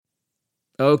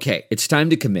Okay, it's time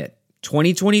to commit.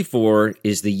 2024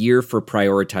 is the year for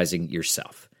prioritizing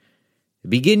yourself.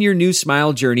 Begin your new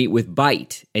smile journey with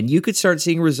Bite, and you could start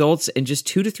seeing results in just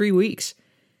 2 to 3 weeks.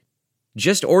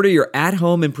 Just order your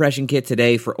at-home impression kit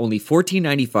today for only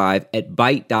 $14.95 at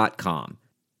Byte.com.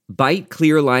 Bite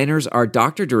clear liners are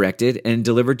doctor-directed and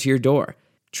delivered to your door.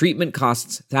 Treatment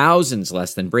costs thousands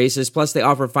less than braces, plus they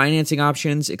offer financing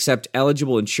options, accept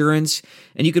eligible insurance,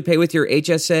 and you could pay with your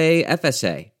HSA,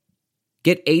 FSA.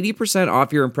 Get 80%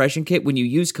 off your impression kit when you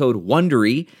use code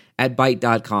WONDERY at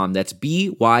Byte.com. That's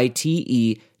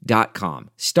BYTE.com.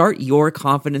 Start your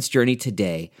confidence journey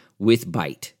today with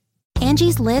Byte.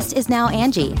 Angie's List is now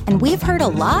Angie, and we've heard a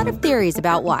lot of theories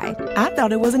about why. I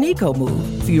thought it was an eco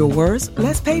move. Fewer words,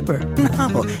 less paper.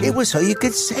 No, it was so you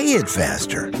could say it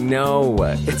faster. No,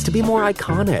 it's to be more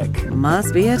iconic.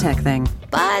 Must be a tech thing.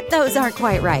 But those aren't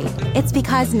quite right. It's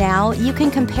because now you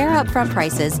can compare upfront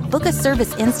prices, book a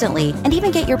service instantly, and even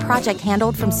get your project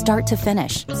handled from start to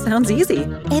finish. Sounds easy.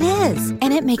 It is,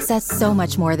 and it makes us so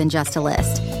much more than just a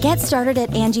list. Get started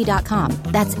at Angie.com.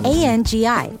 That's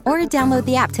ANGI, or download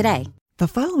the app today. The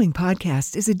following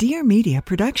podcast is a Dear Media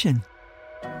production.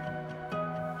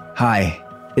 Hi,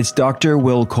 it's Dr.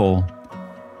 Will Cole.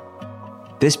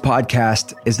 This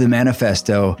podcast is the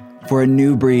manifesto for a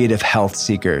new breed of health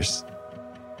seekers.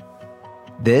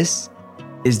 This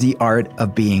is the art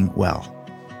of being well.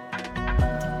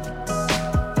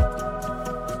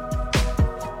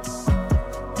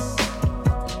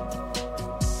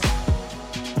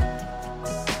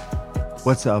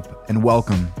 What's up, and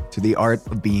welcome to the art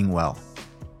of being well.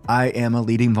 I am a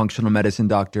leading functional medicine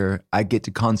doctor. I get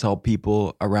to consult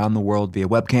people around the world via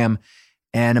webcam,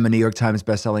 and I'm a New York Times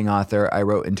bestselling author. I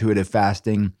wrote Intuitive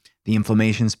Fasting, The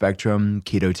Inflammation Spectrum,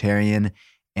 Ketotarian,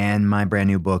 and my brand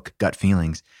new book, Gut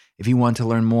Feelings. If you want to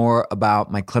learn more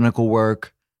about my clinical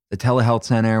work, the telehealth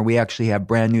center, we actually have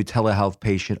brand new telehealth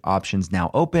patient options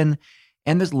now open,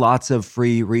 and there's lots of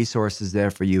free resources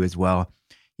there for you as well.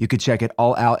 You could check it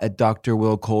all out at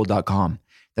drwillcole.com.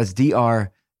 That's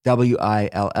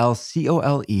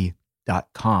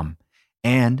DRWILLCOLE.com.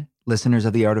 And listeners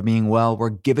of The Art of Being Well, we're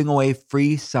giving away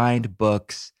free signed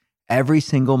books every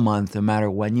single month, no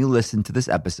matter when you listen to this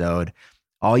episode.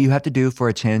 All you have to do for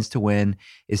a chance to win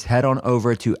is head on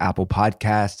over to Apple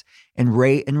Podcasts and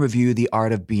rate and review The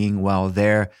Art of Being Well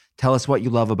there. Tell us what you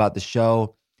love about the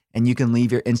show, and you can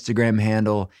leave your Instagram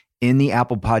handle in the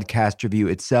Apple Podcast review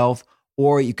itself,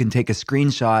 or you can take a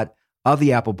screenshot of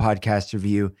the Apple Podcast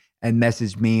review and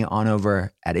message me on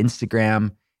over at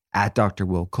Instagram at Dr.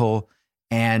 Will Cole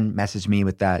and message me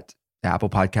with that Apple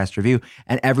Podcast review.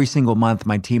 And every single month,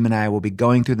 my team and I will be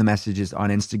going through the messages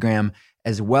on Instagram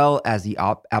as well as the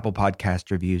Apple Podcast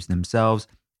reviews themselves.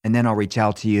 And then I'll reach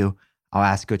out to you. I'll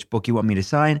ask which book you want me to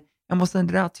sign, and we'll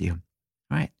send it out to you.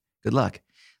 All right, good luck.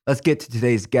 Let's get to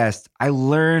today's guest. I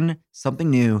learn something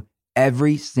new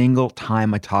every single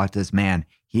time I talk to this man.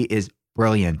 He is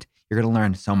brilliant. You're going to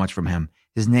learn so much from him.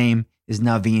 His name is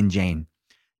Naveen Jain.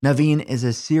 Naveen is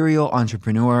a serial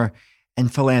entrepreneur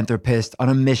and philanthropist on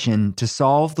a mission to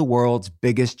solve the world's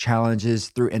biggest challenges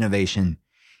through innovation.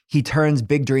 He turns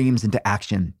big dreams into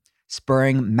action,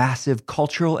 spurring massive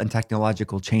cultural and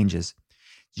technological changes.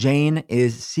 Jain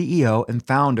is CEO and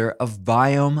founder of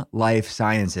Microbiome Life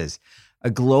Sciences, a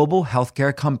global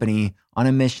healthcare company on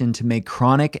a mission to make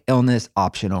chronic illness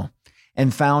optional,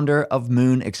 and founder of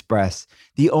Moon Express,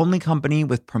 the only company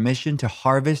with permission to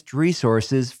harvest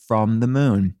resources from the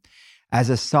moon. As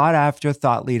a sought-after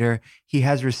thought leader, he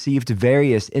has received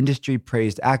various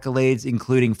industry-praised accolades,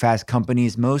 including Fast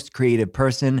Company's Most Creative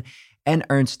Person and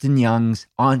Ernst & Young's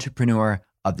Entrepreneur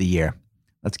of the Year.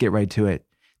 Let's get right to it.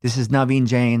 This is Naveen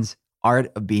Jain's Art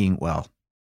of Being Well.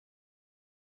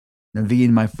 Naveen,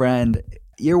 my friend,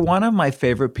 you're one of my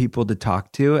favorite people to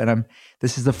talk to, and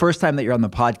this is the first time that you're on the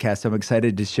podcast, so I'm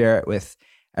excited to share it with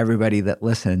everybody that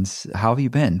listens. How have you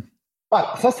been?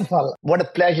 Well, first of all, what a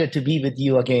pleasure to be with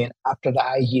you again after the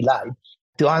IG Live.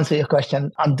 To answer your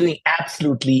question, I'm doing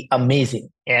absolutely amazing.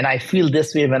 And I feel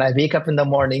this way when I wake up in the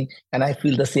morning, and I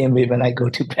feel the same way when I go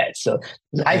to bed. So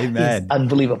life is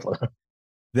unbelievable.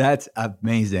 That's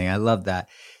amazing. I love that.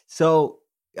 So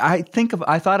I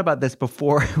thought about this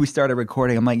before we started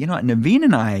recording. I'm like, you know what, Naveen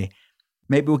and I,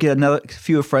 maybe we'll get another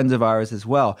few friends of ours as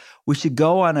well. We should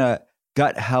go on a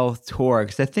gut health tour,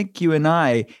 because I think you and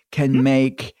I can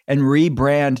make and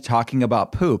rebrand talking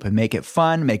about poop and make it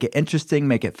fun, make it interesting,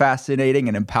 make it fascinating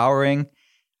and empowering.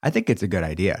 I think it's a good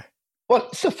idea. Well,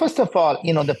 so first of all,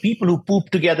 the people who poop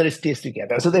together stays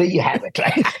together. So there you have it,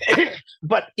 right?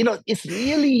 But, it's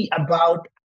really about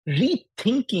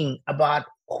rethinking about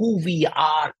who we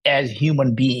are as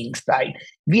human beings, right?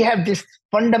 We have this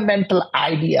fundamental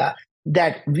idea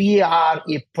that we are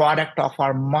a product of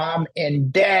our mom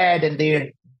and dad and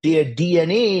their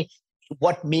DNA,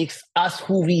 what makes us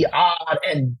who we are,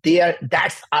 and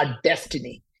that's our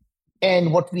destiny.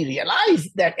 And what we realize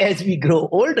that as we grow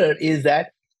older is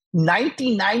that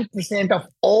 99% of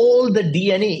all the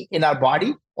DNA in our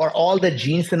body or all the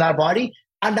genes in our body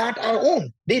are not our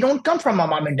own. They don't come from our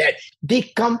mom and dad. They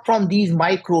come from these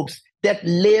microbes that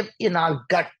live in our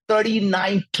gut,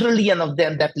 39 trillion of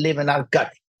them that live in our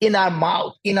gut, in our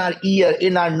mouth, in our ear,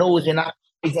 in our nose, in our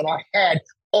eyes, in our head,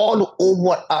 all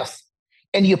over us.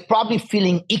 And you're probably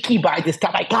feeling icky by this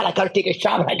time. I gotta take a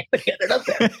shower. I gotta get it up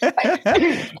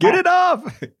there. Get it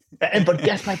off. But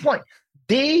that's my point.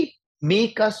 They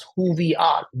make us who we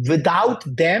are. Without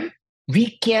them,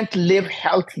 we can't live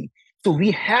healthy. So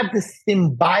we have this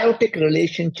symbiotic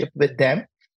relationship with them.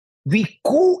 We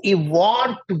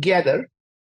co-evolve together.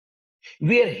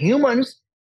 Where humans,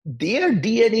 their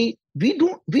DNA, we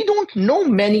don't know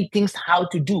many things how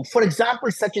to do. For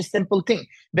example, such a simple thing.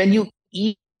 When you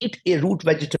eat a root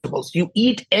vegetables, you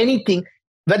eat anything,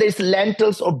 whether it's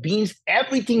lentils or beans,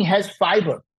 everything has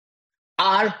fiber.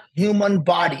 Our human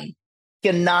body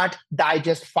cannot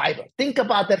digest fiber. Think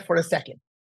about that for a second.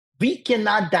 We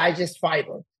cannot digest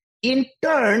fiber. In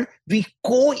turn, we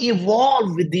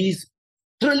co-evolve with these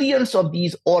trillions of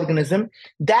these organisms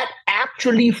that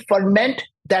actually ferment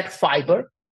that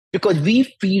fiber because we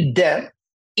feed them.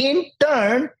 In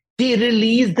turn, they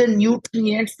release the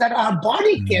nutrients that our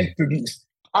body can't produce.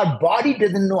 Our body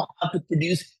doesn't know how to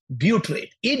produce butyrate.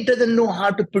 It doesn't know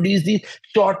how to produce these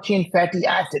short-chain fatty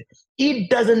acids. It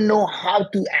doesn't know how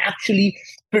to actually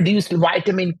produce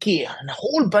vitamin K and a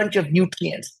whole bunch of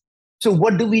nutrients. So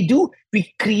what do?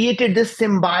 We created this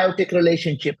symbiotic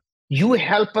relationship. You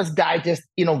help us digest,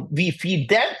 we feed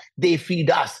them, they feed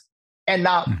us. And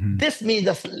now this means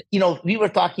us, we were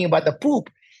talking about the poop.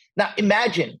 Now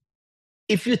imagine,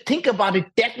 if you think about it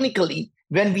technically,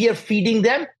 when we are feeding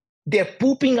them, they're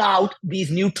pooping out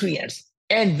these nutrients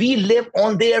and we live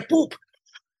on their poop.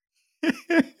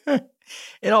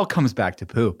 It all comes back to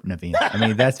poop, Naveen. I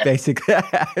mean, that's basically,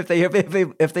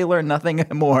 if they learn nothing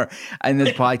more in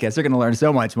this podcast, they're going to learn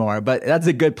so much more. But that's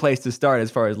a good place to start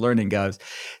as far as learning goes.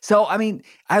 So, I mean,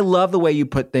 I love the way you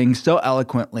put things so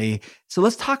eloquently. So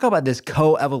let's talk about this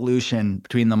co-evolution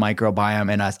between the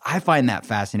microbiome and us. I find that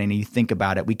fascinating. You think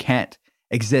about it. We can't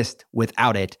exist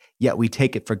without it, yet we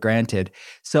take it for granted.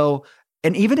 So,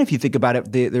 and even if you think about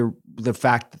it, the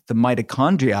fact that the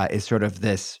mitochondria is sort of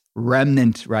this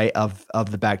remnant, right, of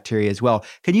the bacteria as well.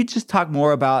 Can you just talk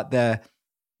more about the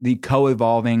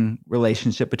co-evolving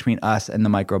relationship between us and the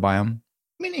microbiome?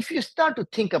 I mean, if you start to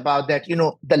think about that,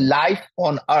 the life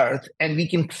on Earth, and we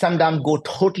can sometimes go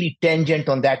totally tangent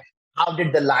on that. How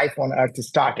did the life on Earth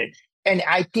started? And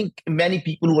I think many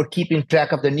people who are keeping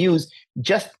track of the news,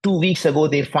 just 2 weeks ago,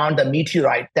 they found a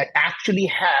meteorite that actually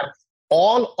have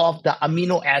all of the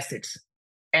amino acids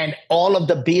and all of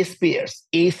the base pairs,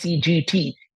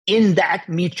 ACGT, in that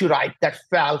meteorite that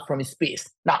fell from space.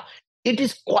 Now,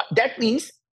 that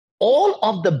means all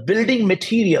of the building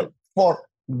material for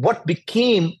what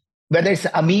became, whether it's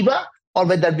amoeba or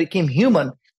whether it became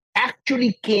human,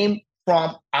 actually came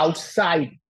from outside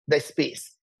the space.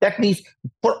 That means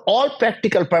for all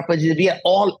practical purposes, we are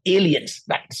all aliens.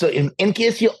 Right? So in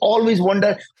case you always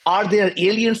wonder, are there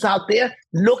aliens out there?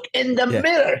 Look in the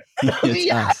mirror.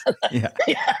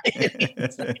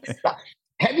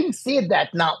 Having said that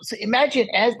now, so imagine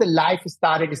as the life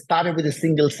started, it started with a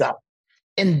single cell.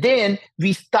 And then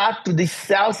these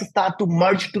cells start to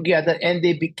merge together and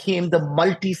they became the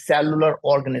multicellular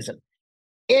organism.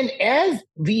 And as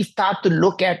we start to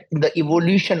look at the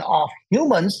evolution of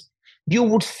humans, you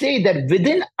would say that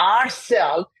within our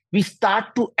cell, we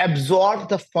start to absorb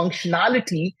the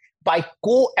functionality by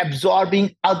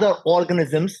co-absorbing other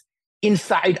organisms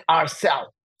inside our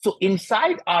cell. So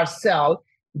inside our cell,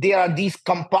 there are these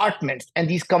compartments, and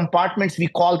these compartments, we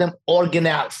call them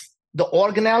organelles. The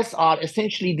organelles are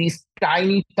essentially these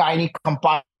tiny, tiny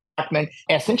compartments,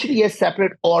 essentially as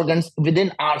separate organs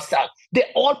within our cell. They're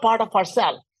all part of our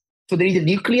cell. So there is a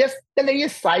nucleus, then there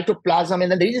is cytoplasm,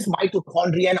 and then there is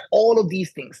mitochondria, and all of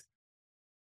these things.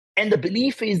 And the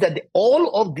belief is that all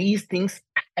of these things,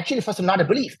 actually, first, not a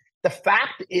belief. The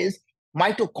fact is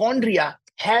mitochondria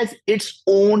has its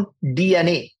own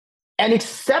DNA, and it's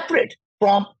separate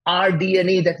from our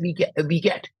DNA that we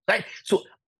get, right? So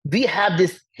we have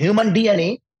this human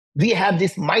DNA, we have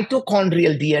this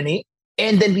mitochondrial DNA,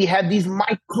 and then we have these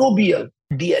microbial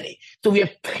DNA. So we have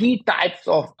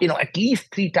at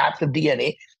least three types of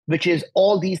DNA, which is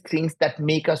all these things that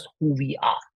make us who we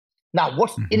are. Now,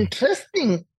 what's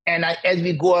interesting, and as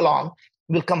we go along,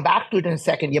 we'll come back to it in a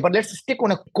second here, but let's stick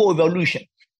on a co-evolution.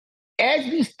 As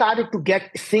we started to get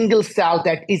single cell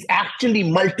that is actually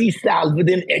multi-cell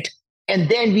within it, and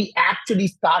then we actually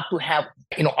start to have,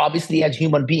 obviously as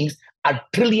human beings, are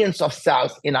trillions of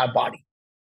cells in our body.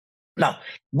 Now,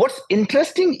 what's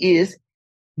interesting is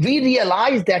we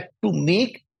realize that to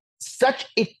make such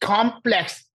a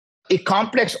complex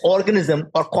organism,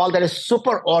 or call that a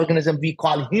super organism we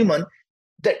call human,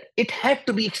 that it had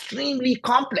to be extremely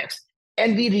complex.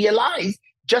 And we realize,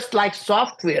 just like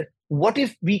software, what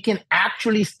if we can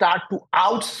actually start to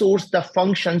outsource the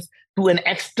functions to an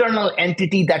external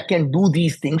entity that can do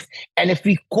these things? And if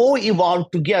we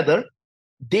co-evolve together,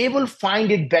 they will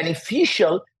find it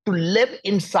beneficial to live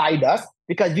inside us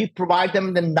because we provide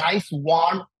them the nice,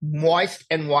 warm, moist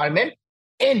environment.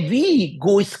 And we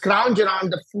go scrounge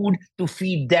around the food to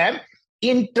feed them.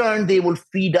 In turn, they will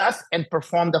feed us and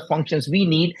perform the functions we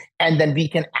need. And then we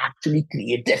can actually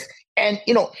create this. And,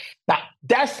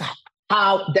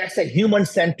 now that's a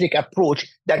human-centric approach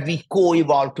that we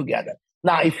co-evolve together.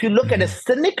 Now, if you look at a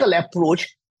cynical approach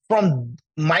from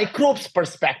microbes'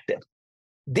 perspective,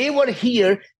 they were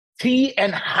here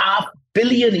 3.5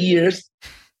 billion years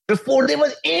before there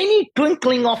was any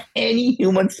twinkling of any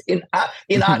humans in our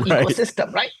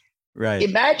ecosystem, right? Right.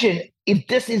 Imagine if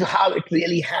this is how it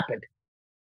really happened.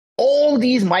 All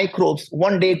these microbes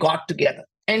one day got together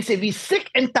and said, we're sick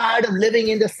and tired of living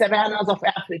in the savannas of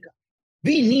Africa.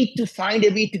 We need to find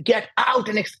a way to get out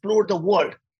and explore the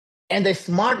world. And the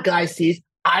smart guy says,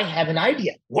 I have an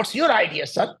idea. What's your idea,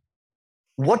 son?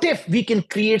 What if we can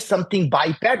create something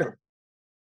bipedal?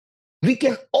 We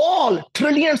can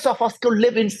trillions of us could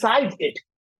live inside it.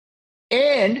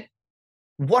 And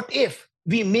what if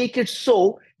we make it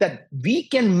so that we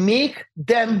can make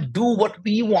them do what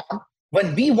we want?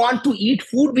 When we want to eat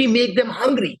food, we make them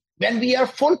hungry. When we are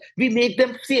full, we make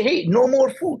them say, hey, no more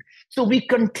food. So we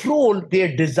control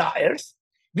their desires,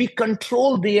 we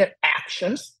control their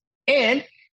actions, and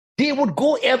they would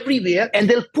go everywhere and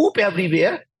they'll poop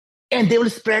everywhere and they will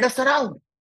spread us around.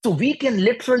 So we can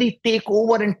literally take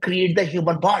over and create the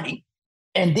human body.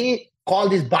 And they call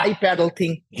this bipedal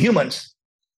thing humans.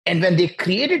 And when they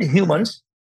created humans,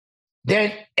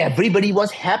 then everybody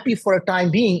was happy for a time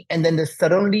being. And then they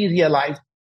suddenly realized,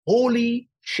 holy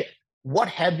shit, what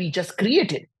have we just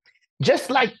created? Just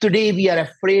like today, we are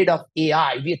afraid of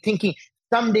AI. We are thinking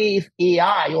someday if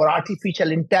AI or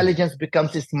artificial intelligence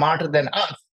becomes smarter than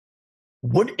us,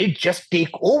 would it just take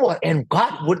over? And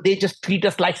God, would they just treat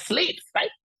us like slaves, right?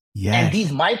 Yes. And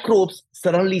these microbes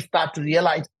suddenly start to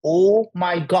realize, oh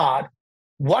my God,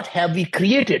 what have we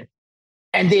created?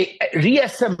 And they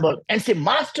reassemble and say,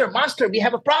 Master, we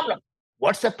have a problem.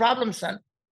 What's the problem, son?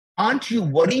 Aren't you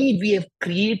worried we have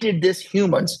created these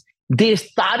humans? They're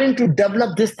starting to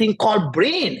develop this thing called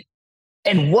brain.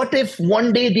 And what if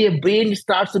one day their brain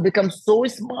starts to become so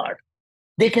smart,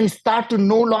 they can start to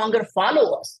no longer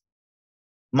follow us?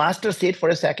 Master said for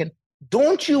a second,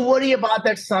 don't you worry about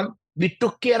that, son. We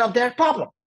took care of that problem.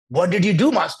 What did you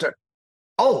do, Master?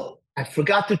 Oh, I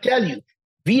forgot to tell you.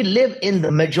 The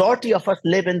majority of us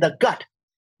live in the gut.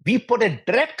 We put a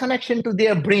direct connection to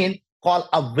their brain called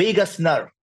a vagus nerve.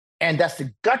 And that's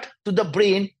the gut to the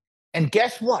brain. And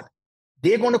guess what?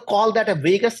 They're going to call that a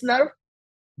vagus nerve.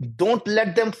 Don't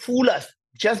let them fool us.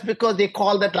 Just because they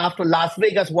call that after Las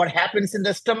Vegas, what happens in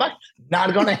the stomach,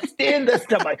 not going to stay in the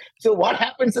stomach. So what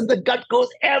happens in the gut goes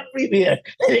everywhere.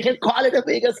 They can call it a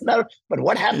vagus nerve, but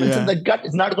what happens in the gut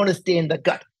is not going to stay in the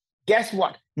gut. Guess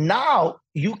what? Now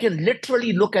you can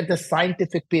literally look at the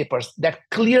scientific papers that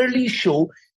clearly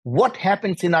show what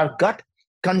happens in our gut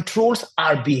controls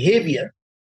our behavior.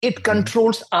 It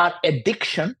controls our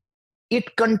addiction.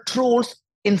 It controls,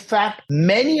 in fact,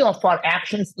 many of our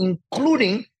actions,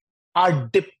 including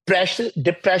our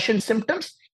depression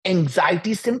symptoms,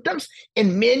 anxiety symptoms,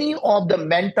 and many of the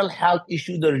mental health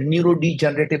issues, the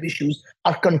neurodegenerative issues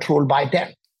are controlled by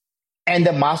them. And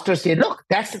the master said, look,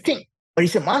 that's the thing. But he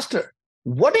said, Master,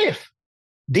 what if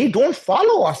they don't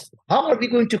follow us? How are we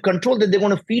going to control that they're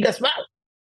going to feed us well?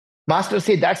 Master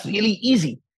said, that's really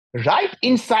easy. Right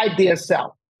inside their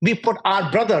cell, we put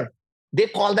our brother, they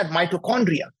call that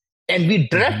mitochondria. And we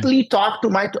directly talk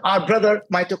to our brother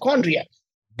mitochondria.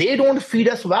 They don't feed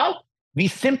us well. We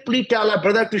simply tell our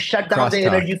brother to shut down the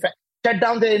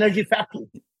energy factory.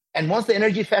 And once the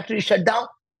energy factory is shut down,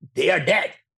 they are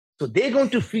dead. So they're going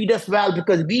to feed us well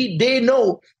because they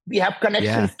know we have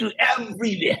connections to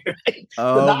everywhere. Right?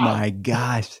 Oh my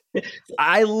gosh.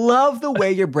 I love the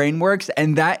way your brain works.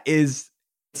 And that is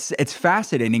It's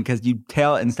fascinating because you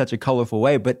tell it in such a colorful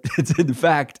way, but it's in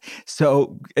fact,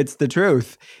 so it's the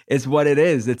truth. It's what it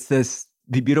is. It's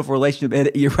the beautiful relationship.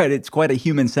 And you're right. It's quite a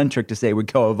human-centric to say we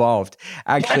co-evolved.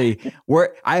 Actually,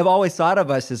 I've always thought of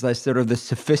us as like sort of the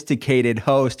sophisticated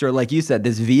host, or like you said,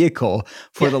 this vehicle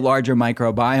for the larger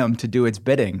microbiome to do its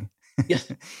bidding.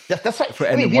 Yes, that's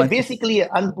right. We're basically an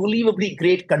unbelievably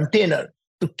great container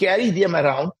to carry them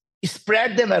around,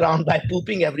 spread them around by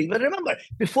pooping everywhere. Remember,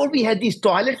 before we had these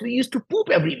toilets, we used to poop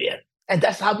everywhere. And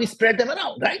that's how we spread them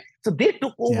around, right? So they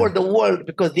took over the world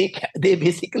because they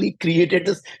basically created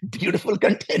this beautiful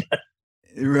container.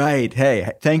 Right. Hey,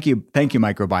 thank you,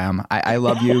 microbiome. I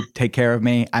love you. Take care of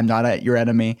me. I'm not your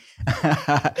enemy.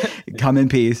 Come in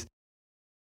peace.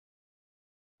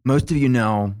 Most of you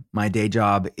know my day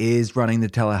job is running the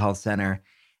telehealth center,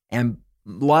 and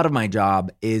a lot of my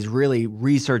job is really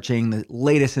researching the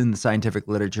latest in the scientific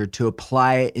literature to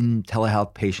apply it in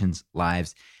telehealth patients'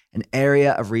 lives. An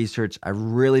area of research I've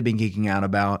really been geeking out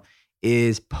about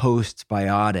is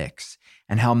postbiotics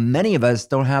and how many of us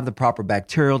don't have the proper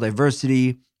bacterial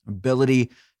diversity,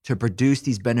 ability to produce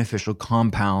these beneficial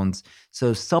compounds.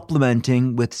 So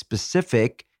supplementing with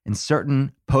specific and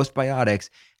certain postbiotics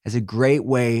is a great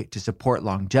way to support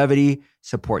longevity,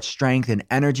 support strength and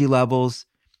energy levels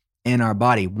in our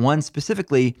body. One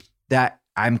specifically that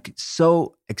I'm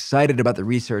so excited about the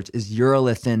research is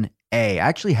urolithin A. I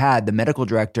actually had the medical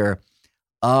director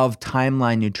of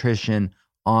Timeline Nutrition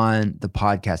on the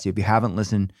podcast. If you haven't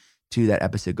listened to that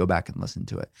episode, go back and listen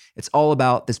to it. It's all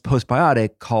about this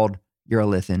postbiotic called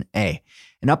urolithin A.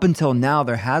 And up until now,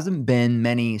 there hasn't been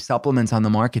many supplements on the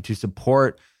market to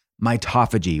support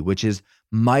mitophagy, which is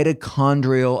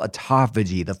mitochondrial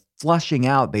autophagy, the flushing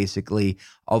out basically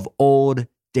of old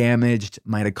damaged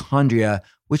mitochondria,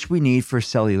 which we need for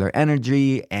cellular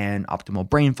energy and optimal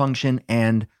brain function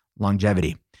and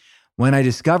longevity. When I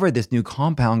discovered this new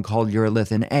compound called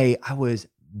urolithin A, I was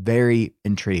very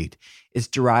intrigued. It's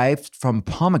derived from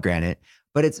pomegranate,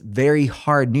 but it's very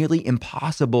hard, nearly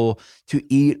impossible to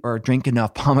eat or drink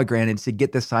enough pomegranates to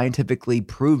get the scientifically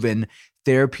proven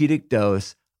therapeutic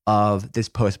dose of this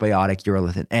postbiotic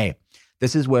urolithin A.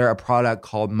 This is where a product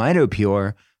called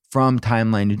MitoPure from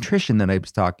Timeline Nutrition that I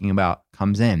was talking about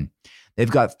comes in.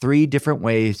 They've got 3 different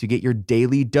ways to get your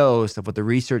daily dose of what the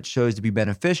research shows to be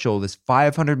beneficial, this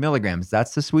 500 milligrams.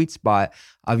 That's the sweet spot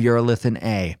of urolithin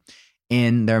A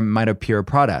in their MitoPure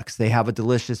products. They have a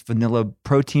delicious vanilla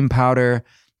protein powder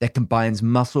that combines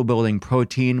muscle-building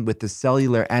protein with the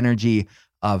cellular energy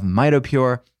of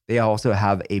MitoPure. They also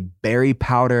have a berry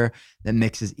powder that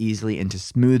mixes easily into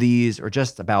smoothies or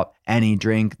just about any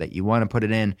drink that you want to put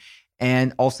it in.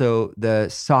 And also the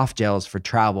soft gels for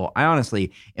travel. I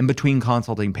honestly, in between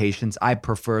consulting patients, I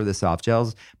prefer the soft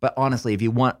gels. But honestly, if you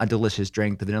want a delicious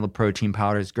drink, the vanilla protein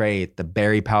powder is great. The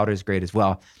berry powder is great as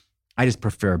well. I just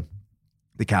prefer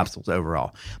the capsules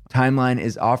overall. Timeline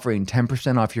is offering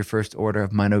 10% off your first order of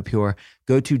MitoPure.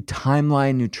 Go to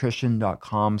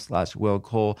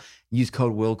timelinenutrition.com/WillCole. Use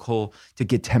code WillCole to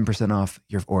get 10% off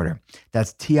your order.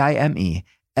 That's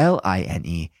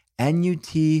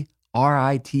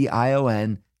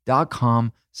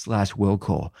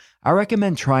timelinenutrition.com/WillCole. I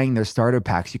recommend trying their starter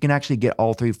packs. You can actually get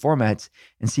all 3 formats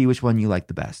and see which one you like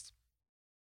the best.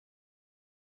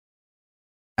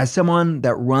 As someone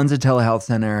that runs a telehealth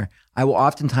center, I will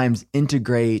oftentimes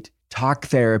integrate talk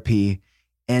therapy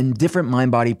and different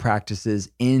mind-body practices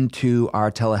into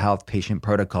our telehealth patient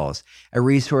protocols. A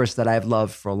resource that I've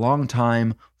loved for a long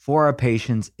time for our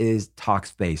patients is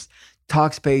Talkspace.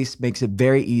 Talkspace makes it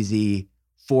very easy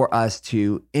for us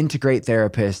to integrate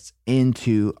therapists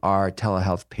into our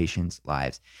telehealth patients'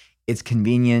 lives. It's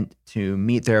convenient to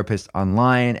meet therapists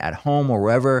online, at home, or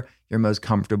wherever you're most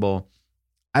comfortable.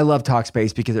 I love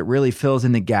Talkspace because it really fills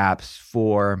in the gaps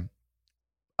for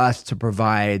us to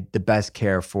provide the best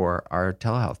care for our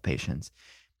telehealth patients.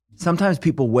 Sometimes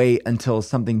people wait until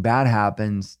something bad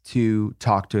happens to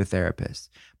talk to a therapist,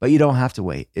 but you don't have to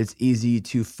wait. It's easy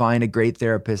to find a great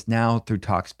therapist now through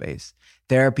Talkspace.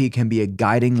 Therapy can be a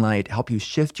guiding light, help you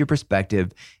shift your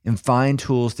perspective and find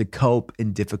tools to cope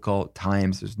in difficult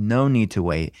times. There's no need to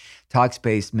wait.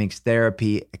 Talkspace makes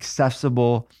therapy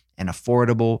accessible and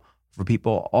affordable for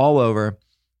people all over.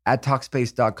 At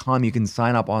Talkspace.com, you can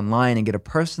sign up online and get a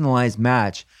personalized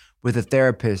match with a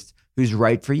therapist who's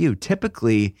right for you,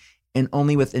 typically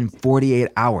only within 48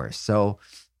 hours. So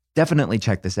definitely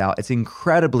check this out. It's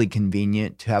incredibly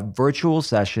convenient to have virtual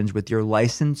sessions with your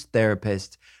licensed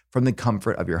therapist from the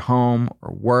comfort of your home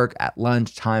or work at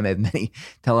lunchtime. I have many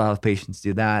telehealth patients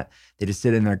do that. They just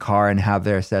sit in their car and have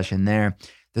their session there.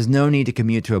 There's no need to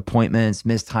commute to appointments,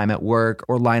 miss time at work,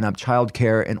 or line up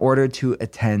childcare in order to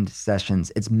attend sessions.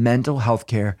 It's mental health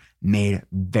care made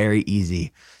very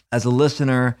easy. As a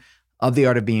listener of The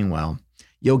Art of Being Well,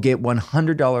 you'll get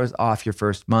 $100 off your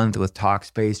first month with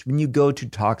Talkspace when you go to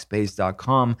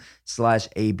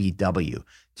Talkspace.com/ABW.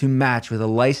 To match with a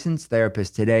licensed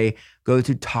therapist today, go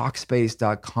to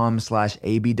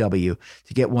Talkspace.com/ABW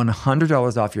to get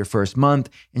 $100 off your first month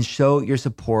and show your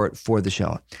support for the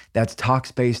show. That's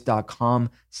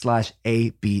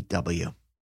Talkspace.com/ABW.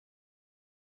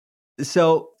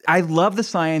 So I love the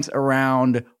science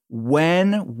around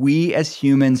when we as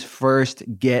humans first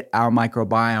get our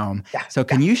microbiome. So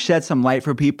can you shed some light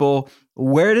for people?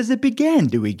 Where does it begin?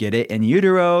 Do we get it in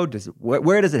utero?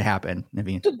 Where does it happen,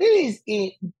 Naveen? So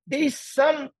there is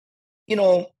some,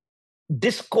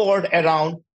 discord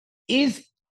around, when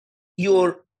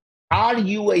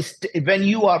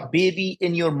you are baby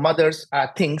in your mother's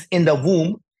things in the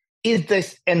womb, is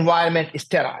this environment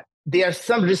sterile? There are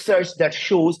some research that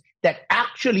shows that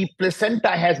actually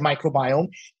placenta has microbiome,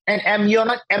 and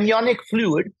amniotic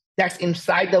fluid that's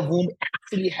inside the womb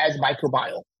actually has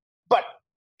microbiome.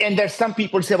 And there's some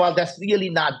people say, well, that's really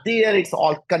not there. It's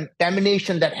all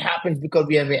contamination that happens because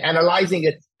we are analyzing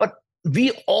it. But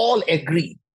we all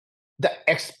agree the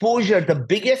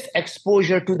biggest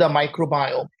exposure to the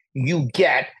microbiome you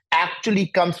get actually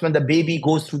comes when the baby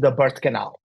goes through the birth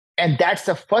canal. And that's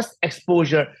the first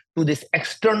exposure to this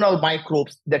external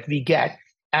microbes that we get.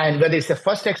 And whether it's the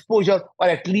first exposure or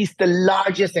at least the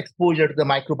largest exposure to the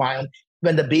microbiome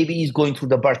when the baby is going through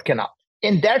the birth canal.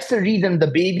 And that's the reason the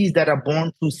babies that are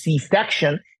born through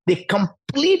C-section, they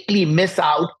completely miss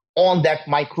out on that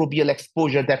microbial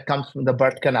exposure that comes from the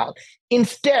birth canal.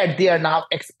 Instead, they are now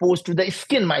exposed to the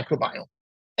skin microbiome.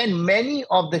 And many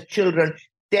of the children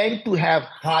tend to have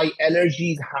high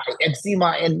allergies, high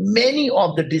eczema, and many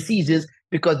of the diseases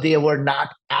because they were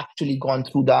not actually gone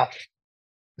through the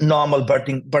normal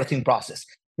birthing process.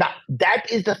 Now,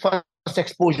 that is the first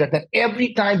exposure, that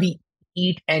every time we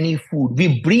eat any food,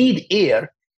 we breathe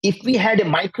air. If we had a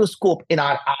microscope in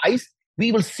our eyes,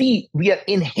 we will see we are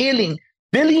inhaling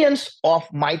billions of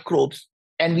microbes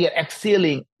and we are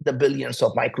exhaling the billions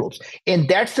of microbes. And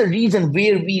that's the reason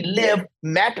where we live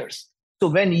matters. So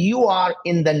when you are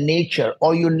in the nature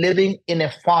or you're living in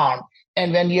a farm,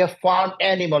 and when you have farm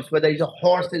animals, whether it's the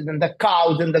horses and the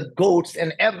cows and the goats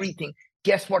and everything,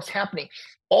 guess what's happening?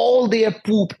 All their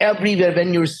poop everywhere,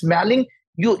 when you're smelling,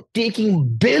 you're taking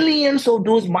billions of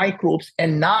those microbes,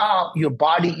 and now your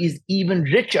body is even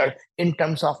richer in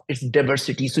terms of its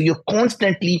diversity. So you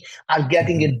constantly are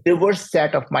getting a diverse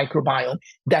set of microbiome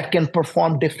that can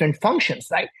perform different functions,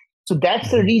 right? So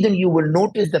that's the reason you will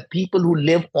notice the people who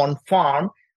live on farm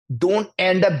don't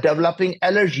end up developing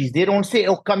allergies. They don't say,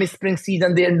 oh, come spring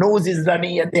season, their nose is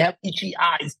running and they have itchy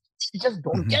eyes. You just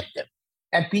don't get them.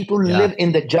 And people who live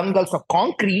in the jungles of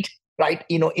concrete, right,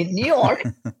 in New York,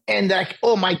 and they're like,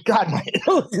 oh my God, my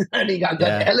nose is running. I've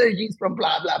got allergies from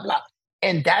blah, blah, blah.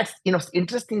 And that's,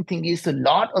 interesting thing is a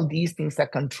lot of these things are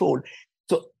controlled.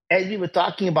 So as we were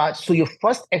talking about, so your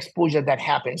first exposure that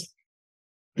happens.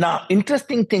 Now,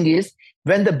 interesting thing is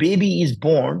when the baby is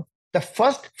born, the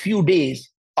first few days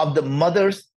of the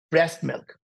mother's breast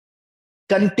milk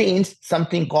contains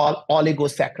something called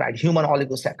oligosaccharide, human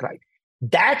oligosaccharide.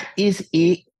 That is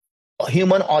a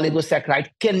human oligosaccharide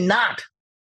cannot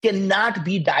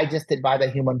be digested by the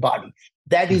human body.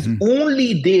 That is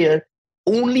only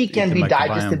can be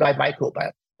digested by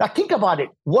microbiome. Now think about it.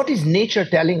 What is nature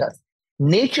telling us?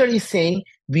 Nature is saying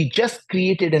we just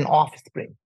created an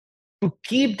offspring. To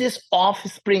keep this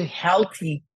offspring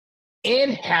healthy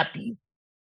and happy,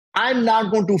 I'm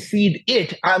not going to feed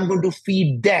it. I'm going to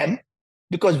feed them,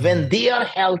 because when they are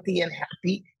healthy and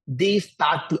happy, they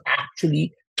start to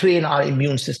actually train our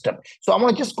immune system. So I'm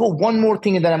going to just go one more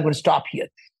thing and then I'm going to stop here.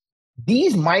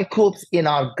 These microbes in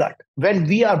our gut, when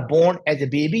we are born as a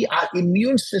baby, our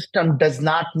immune system does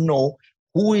not know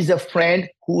who is a friend,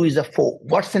 who is a foe,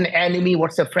 what's an enemy,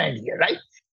 what's a friend here, right?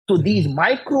 So these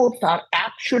microbes are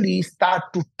actually start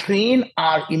to train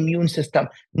our immune system.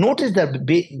 Notice that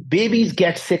babies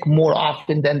get sick more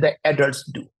often than the adults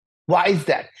do. Why is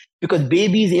that? Because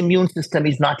baby's immune system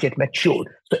is not yet matured.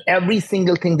 So every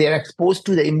single thing they're exposed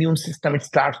to, the immune system, it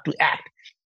starts to act.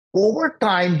 Over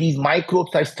time, these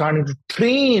microbes are starting to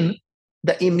train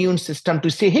the immune system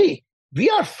to say, hey, we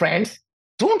are friends,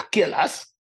 don't kill us.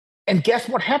 And guess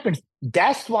what happens?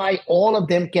 That's why all of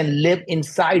them can live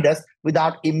inside us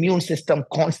without immune system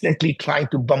constantly trying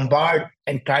to bombard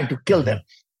and trying to kill them.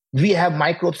 We have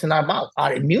microbes in our mouth.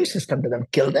 Our immune system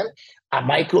doesn't kill them. Our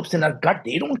microbes in our gut,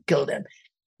 they don't kill them.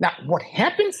 Now, what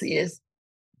happens is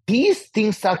these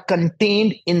things are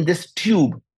contained in this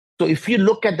tube. So if you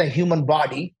look at the human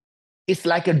body, it's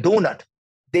like a donut.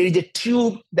 There is a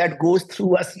tube that goes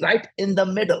through us right in the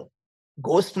middle,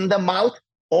 goes from the mouth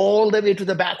all the way to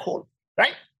the back hole,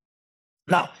 right?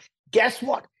 Now, guess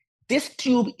what? This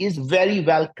tube is very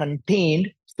well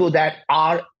contained so that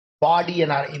our body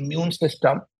and our immune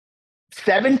system,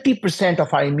 70%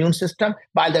 of our immune system,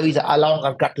 by the way, is along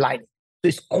our gut lining. So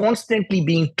it's constantly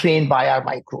being trained by our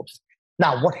microbes.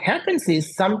 Now, what happens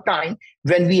is sometimes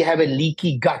when we have a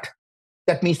leaky gut,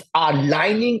 that means our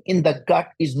lining in the gut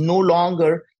is no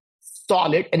longer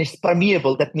solid and it's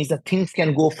permeable. That means that things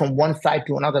can go from one side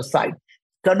to another side.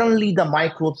 Suddenly, the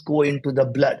microbes go into the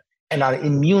blood and our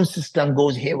immune system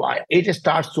goes haywire. It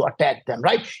starts to attack them,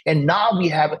 right? And now we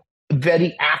have a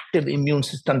very active immune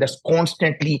system that's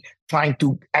constantly trying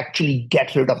to actually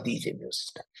get rid of these immune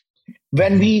systems.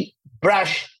 When we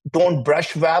don't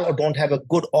brush well or don't have a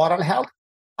good oral health,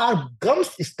 our gums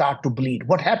start to bleed.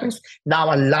 What happens?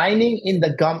 Now a lining in the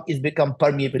gum is become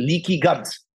permeable, leaky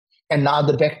gums. And now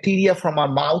the bacteria from our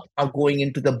mouth are going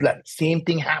into the blood. Same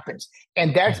thing happens.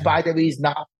 And that's, by the way, is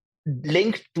now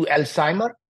linked to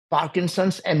Alzheimer's,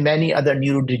 Parkinson's, and many other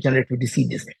neurodegenerative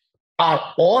diseases. Our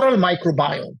oral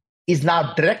microbiome is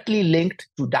now directly linked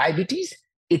to diabetes.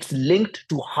 It's linked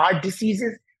to heart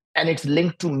diseases, and it's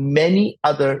linked to many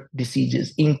other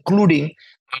diseases, including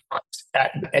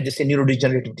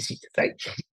neurodegenerative diseases, right?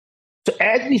 So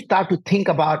as we start to think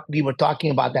about, we were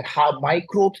talking about that, how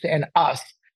microbes and us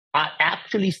are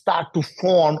actually start to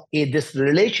form this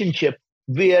relationship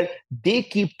where they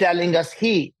keep telling us,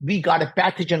 hey, we got a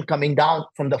pathogen coming down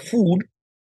from the food.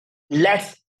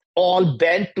 Let's all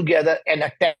band together and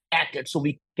attack it so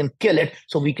we can kill it,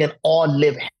 so we can all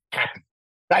live happy,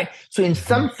 right? So in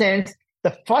some sense,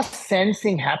 the first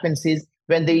sensing happens is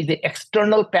when there is an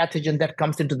external pathogen that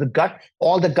comes into the gut,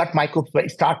 all the gut microbes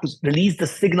start to release the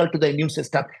signal to the immune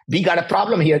system. We got a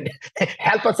problem here.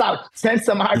 Help us out. Send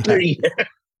some artillery.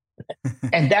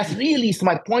 And that's really, so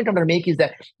my point I'm going to make is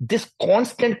that this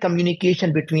constant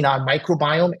communication between our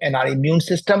microbiome and our immune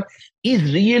system is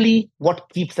really what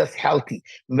keeps us healthy.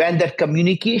 When that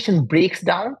communication breaks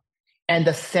down and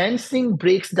the sensing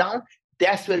breaks down,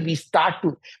 that's where we start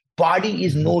to, body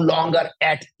is no longer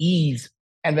at ease.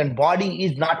 And when body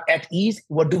is not at ease,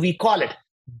 what do we call it?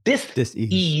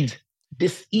 Dis-ease.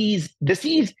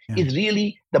 Dis-ease is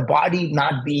really the body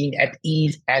not being at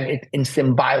ease and it in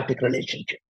symbiotic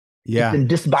relationship. Yeah,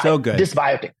 so good.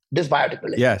 Dysbiotic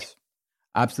relationship. Yes,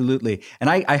 absolutely. And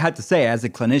I had to say, as a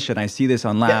clinician, I see this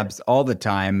on labs all the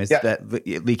time, is that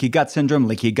leaky gut syndrome,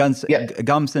 leaky gum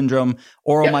syndrome,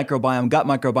 oral microbiome, gut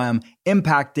microbiome,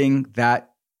 impacting that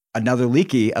another a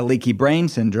leaky brain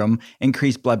syndrome,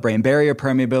 increased blood-brain barrier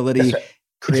permeability,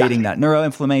 creating that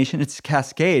neuroinflammation. It's a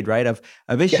cascade, right, of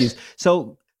issues. Yes.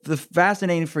 So the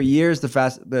fascinating for years,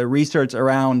 the research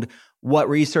around what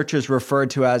researchers refer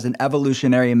to as an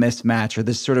evolutionary mismatch, or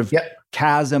this sort of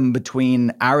chasm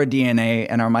between our DNA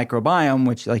and our microbiome,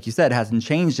 which, like you said, hasn't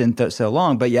changed in so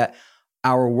long, but yet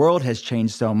our world has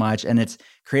changed so much, and it's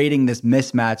creating this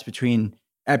mismatch between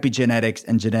epigenetics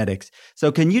and genetics.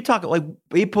 So can you talk, like,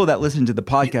 people that listen to the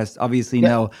podcast obviously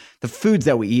know the foods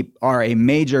that we eat are a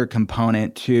major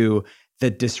component to the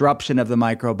disruption of the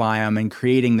microbiome and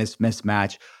creating this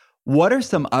mismatch. What are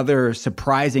some other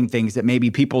surprising things that maybe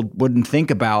people wouldn't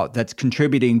think about that's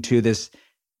contributing to this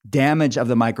damage of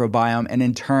the microbiome and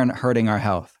in turn hurting our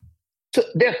health? So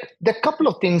there are a couple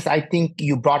of things I think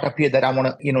you brought up here that I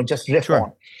want to, just riff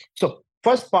on. So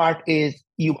first part is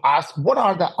you asked, what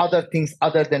are the other things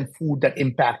other than food that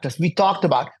impact us? We talked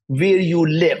about where you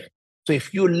live. So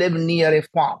if you live near a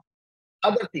farm,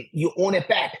 other thing, you own a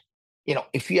pet.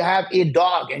 If you have a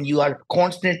dog and you are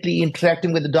constantly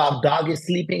interacting with the dog is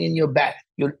sleeping in your bed,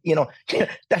 you're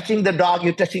touching the dog,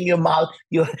 you're touching your mouth,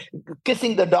 you're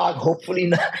kissing the dog, hopefully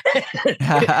not.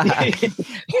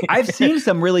 I've seen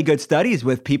some really good studies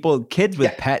with kids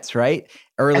with pets, right?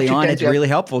 Early on, it's really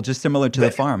helpful, just similar to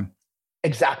the farm.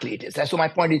 Exactly, it is. That's what my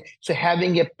point is. So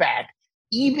having a pet,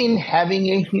 even having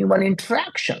a human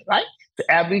interaction, right? So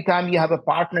every time you have a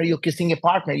partner, you're kissing a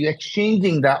partner, you're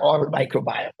exchanging the oral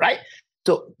microbiome, right?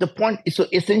 So the point is, so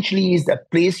essentially is the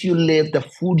place you live, the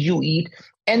food you eat,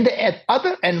 and the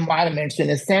other environments, in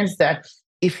a sense that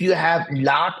if you have a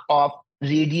lot of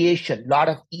radiation, lot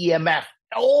of EMF,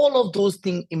 all of those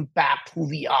things impact who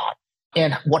we are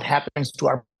and what happens to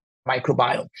our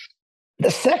microbiome.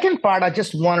 The second part I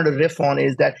just wanted to riff on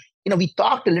is that, we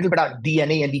talked a little bit about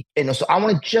DNA and so I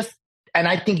want to and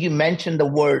I think you mentioned the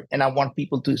word, and I want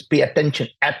people to pay attention,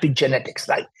 epigenetics,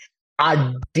 right?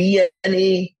 Our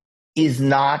DNA is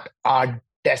not our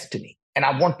destiny. And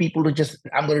I want people to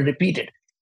I'm going to repeat it.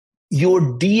 your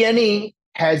DNA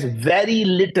has very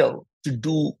little to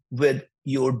do with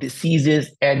your diseases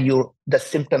and the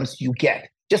symptoms you get.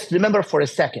 Just remember for a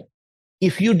second,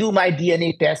 if you do my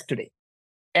DNA test today,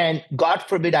 and God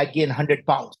forbid I gain 100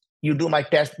 pounds, you do my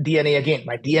test DNA again,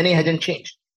 my DNA hasn't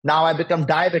changed. Now I become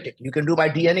diabetic, you can do my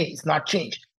DNA, it's not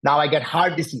changed. Now I get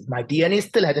heart disease, my DNA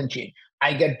still hasn't changed.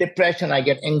 I get depression, I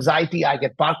get anxiety, I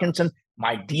get Parkinson's,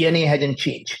 my DNA hasn't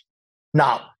changed.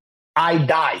 Now I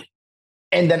die.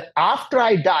 And then after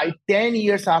I die, 10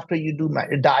 years after you do my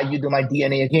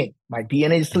DNA again. My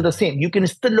DNA is still the same. You can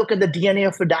still look at the DNA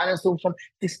of a dinosaur from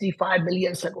 65 million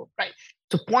years ago, right?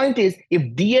 The point is, if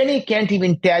DNA can't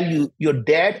even tell you you're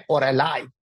dead or alive,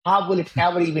 how will it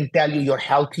ever even tell you you're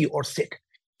healthy or sick?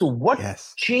 So what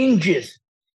changes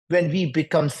when we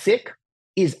become sick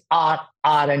is our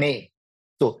RNA.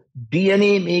 So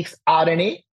DNA makes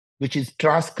RNA, which is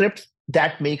transcripts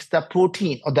that makes the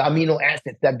protein or the amino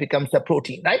acid that becomes the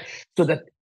protein, right? So that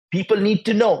people need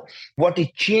to know what is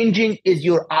changing is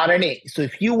your RNA. So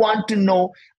if you want to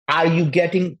know, are you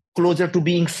getting closer to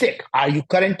being sick? Are you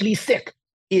currently sick?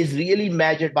 Is really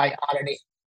measured by RNA.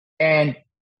 And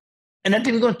I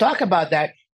think we're going to talk about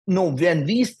that. When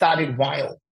we started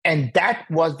Viome, and that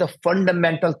was the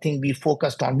fundamental thing we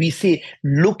focused on. We say,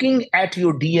 looking at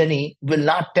your DNA will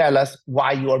not tell us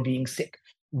why you are being sick.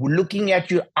 Looking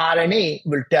at your RNA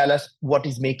will tell us what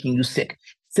is making you sick.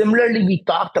 Similarly, we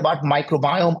talked about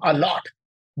microbiome a lot.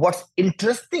 What's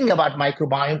interesting about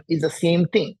microbiome is the same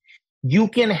thing. You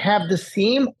can have the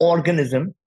same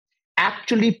organism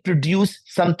actually produce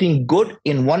something good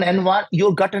in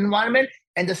your gut environment,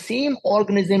 and the same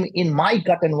organism in my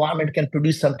gut environment can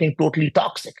produce something totally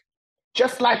toxic.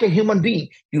 Just like a human being,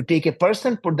 you take a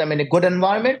person, put them in a good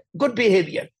environment, good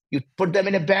behavior. You put them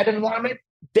in a bad environment,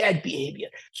 bad behavior.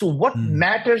 So what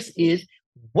matters is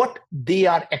what they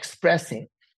are expressing,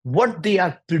 what they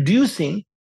are producing,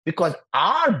 because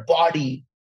our body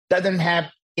doesn't have,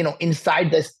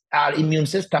 inside our immune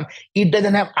system, it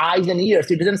doesn't have eyes and ears.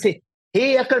 It doesn't say,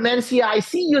 hey, Akkermansia, I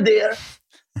see you there.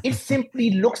 It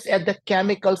simply looks at the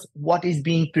chemicals, what is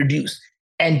being produced.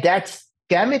 And that's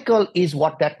chemical is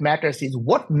what that matters, is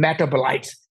what metabolites,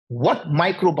 what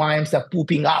microbiomes are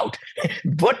pooping out,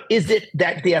 what is it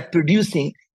that they are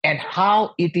producing, and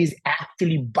how it is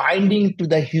actually binding to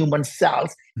the human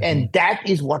cells. And that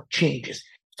is what changes.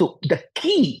 So the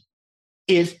key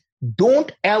is,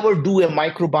 don't ever do a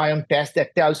microbiome test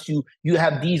that tells you you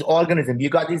have these organisms, you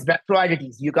got these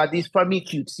bacteroidetes, you got these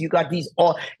firmicutes, you got these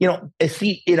cholesterol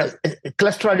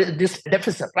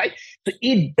deficit, right? So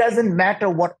it doesn't matter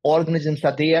what organisms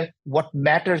are there. What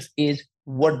matters is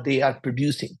what they are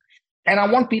producing. And I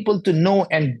want people to know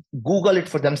and Google it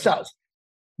for themselves.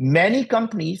 Many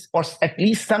companies, or at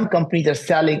least some companies, are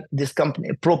selling this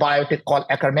probiotic called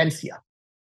Akkermansia.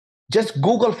 Just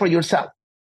Google for yourself.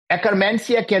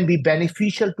 Akkermansia can be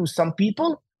beneficial to some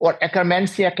people, or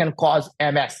Akkermansia can cause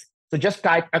MS. So just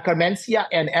type Akkermansia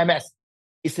and MS.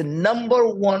 It's the number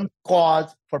one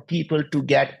cause for people to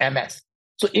get MS.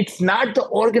 So it's not the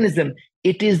organism,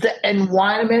 it is the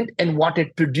environment and what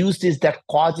it produces that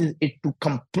causes it to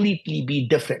completely be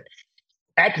different.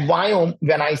 At Viome,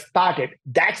 when I started,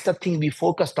 that's the thing we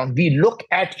focused on. We look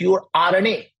at your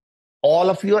RNA, all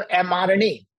of your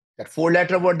mRNA, that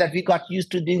 4-letter word that we got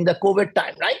used to during the COVID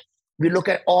time, right? We look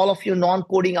at all of your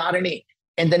non-coding RNA,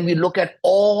 and then we look at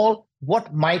all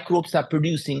what microbes are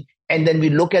producing, and then we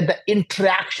look at the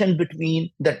interaction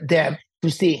between them to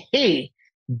say, hey,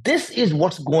 this is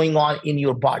what's going on in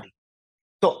your body.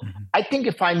 So I think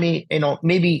if I may,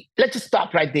 maybe let's just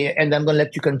stop right there, and then I'm going to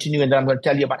let you continue, and then I'm going to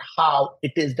tell you about how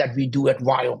it is that we do at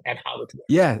Viome and how it works.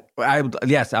 Yeah,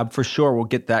 yes, for sure we'll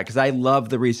get that, because I love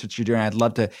the research you're doing. I'd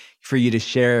love for you to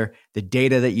share the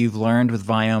data that you've learned with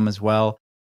Viome as well.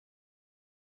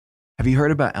 Have you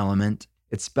heard about Element?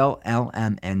 It's spelled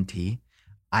LMNT.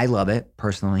 I love it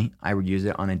personally. I would use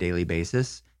it on a daily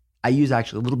basis. I use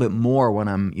actually a little bit more when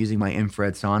I'm using my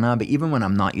infrared sauna, but even when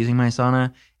I'm not using my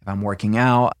sauna, if I'm working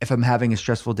out, if I'm having a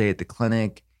stressful day at the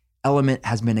clinic, Element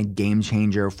has been a game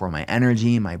changer for my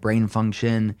energy, my brain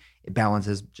function. It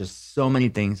balances just so many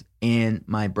things in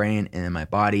my brain and in my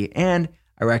body. And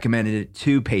I recommended it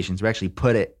to patients. We actually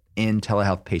put it in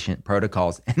telehealth patient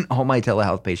protocols, and all my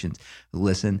telehealth patients who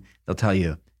listen, they'll tell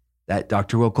you that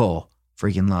Dr. Will Cole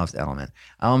freaking loves Element.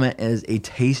 Element is a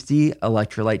tasty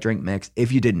electrolyte drink mix,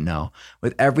 if you didn't know,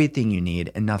 with everything you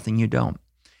need and nothing you don't.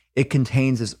 It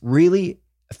contains this really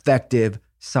effective,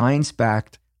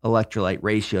 science-backed electrolyte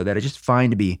ratio that I just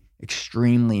find to be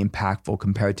extremely impactful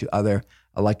compared to other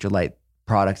electrolyte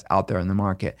products out there in the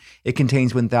market. It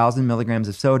contains 1,000 milligrams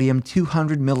of sodium,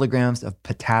 200 milligrams of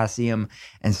potassium,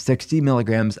 and 60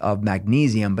 milligrams of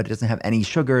magnesium, but it doesn't have any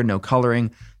sugar, no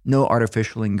coloring, no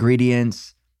artificial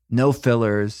ingredients, no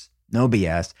fillers, no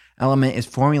BS. Element is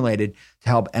formulated to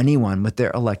help anyone with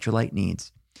their electrolyte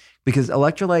needs, because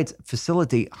electrolytes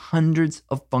facilitate hundreds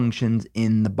of functions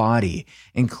in the body,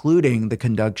 including the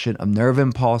conduction of nerve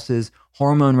impulses,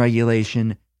 hormone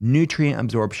regulation, nutrient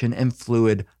absorption, and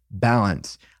fluid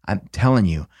balance. I'm telling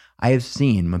you, I have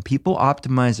seen when people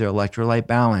optimize their electrolyte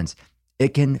balance,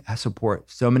 it can support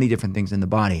so many different things in the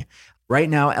body. Right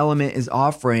now, Element is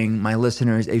offering my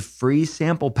listeners a free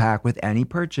sample pack with any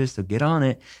purchase, so get on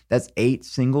it. That's 8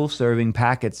 single-serving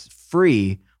packets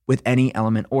free with any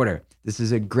Element order. This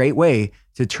is a great way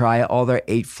to try all their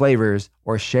 8 flavors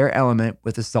or share Element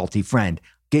with a salty friend.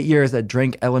 Get yours at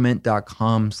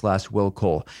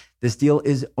drinkelement.com/willcole. This deal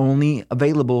is only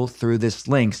available through this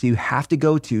link, so you have to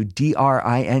go to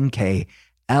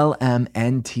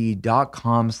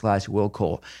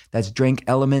drinklmnt.com/willcole. That's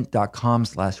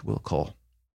drinkelement.com/willcole.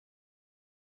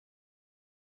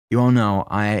 You all know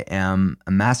I am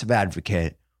a massive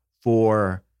advocate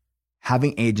for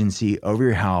having agency over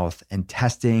your health and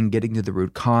testing, getting to the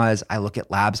root cause. I look at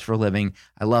labs for a living.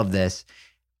 I love this.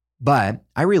 But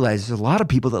I realize there's a lot of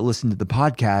people that listen to the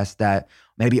podcast that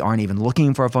maybe aren't even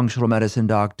looking for a functional medicine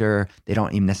doctor. They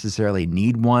don't even necessarily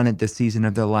need one at this season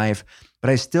of their life.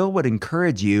 But I still would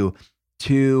encourage you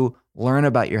to learn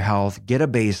about your health, get a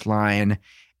baseline,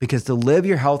 because to live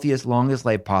your healthiest, longest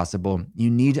life possible,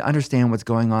 you need to understand what's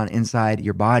going on inside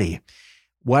your body.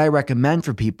 What I recommend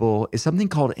for people is something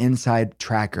called Inside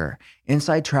Tracker.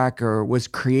 Inside Tracker was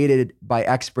created by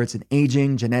experts in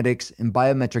aging, genetics, and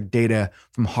biometric data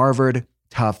from Harvard,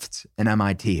 Tufts, and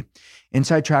MIT.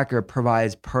 Inside Tracker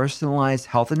provides personalized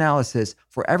health analysis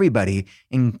for everybody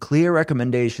and clear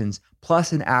recommendations,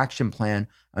 plus an action plan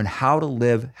on how to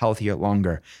live healthier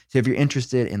longer. So if you're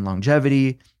interested in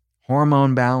longevity,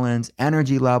 hormone balance,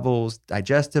 energy levels,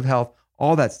 digestive health,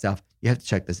 all that stuff, you have to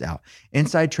check this out.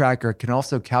 Inside Tracker can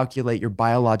also calculate your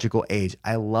biological age.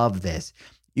 I love this.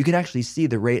 You can actually see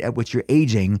the rate at which you're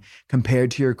aging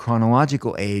compared to your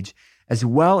chronological age, as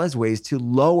well as ways to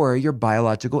lower your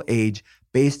biological age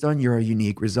based on your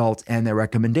unique results and their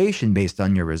recommendation based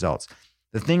on your results.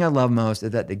 The thing I love most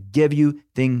is that they give you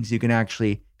things you can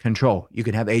actually control, you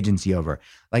can have agency over,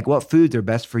 like what foods are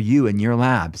best for you in your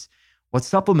labs, what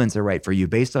supplements are right for you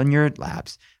based on your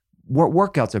labs, what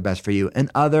workouts are best for you, and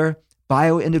other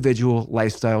bio-individual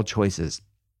lifestyle choices.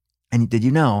 And did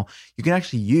you know you can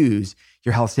actually use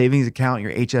your health savings account,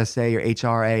 your HSA, your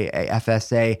HRA,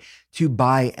 FSA to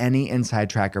buy any Inside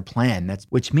Tracker plan?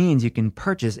 Which means you can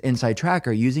purchase Inside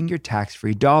Tracker using your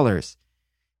tax-free dollars.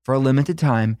 For a limited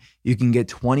time, you can get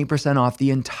 20% off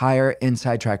the entire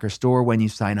Inside Tracker store when you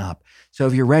sign up. So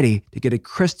if you're ready to get a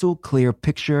crystal clear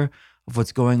picture of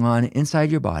what's going on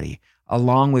inside your body,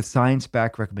 along with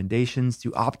science-backed recommendations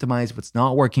to optimize what's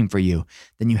not working for you,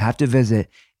 then you have to visit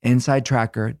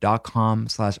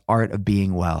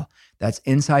insidetracker.com/artofbeingwell. That's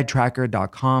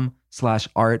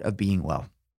insidetracker.com/artofbeingwell.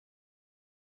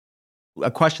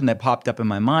 A question that popped up in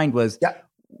my mind was,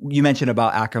 you mentioned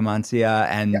about Akkermansia,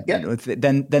 and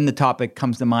then the topic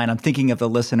comes to mind. I'm thinking of the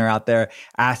listener out there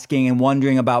asking and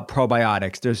wondering about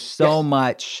probiotics. There's so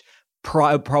much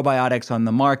probiotics on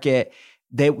the market.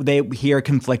 They hear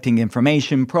conflicting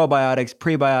information, probiotics,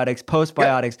 prebiotics,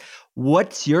 postbiotics.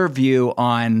 What's your view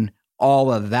on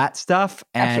all of that stuff,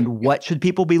 and what should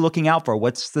people be looking out for?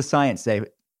 What's the science say?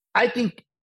 I think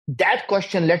that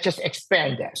question, let's just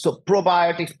expand that. So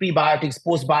probiotics, prebiotics,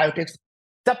 postbiotics,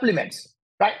 supplements,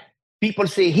 right? People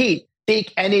say, hey,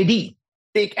 take NAD,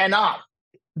 take NR.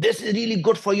 This is really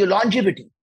good for your longevity.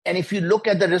 And if you look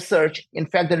at the research, in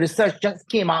fact, the research just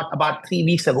came out about 3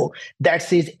 weeks ago that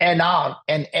says NR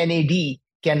and NAD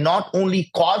can not only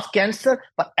cause cancer,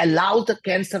 but allow the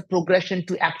cancer progression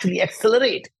to actually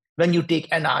accelerate when you take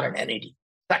NR and NAD.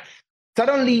 Right?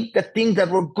 Suddenly, the things that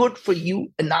were good for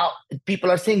you, and now people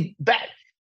are saying bad.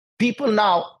 People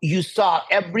now, you saw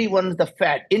everyone's the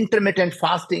fad. Intermittent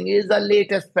fasting is the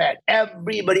latest fad.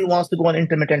 Everybody wants to go on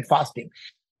intermittent fasting.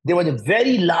 There was a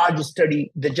very large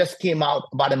study that just came out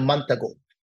about a month ago.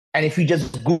 And if you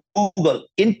just Google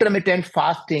intermittent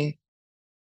fasting,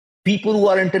 people who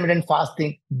are intermittent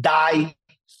fasting die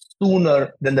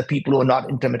sooner than the people who are not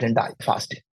intermittent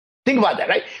fasting. Think about that,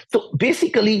 right? So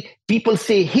basically, people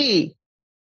say, hey,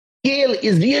 kale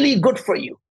is really good for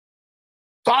you.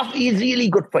 Coffee is really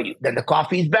good for you. Then the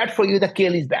coffee is bad for you. The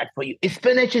kale is bad for you. If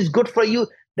spinach is good for you,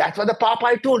 that's what the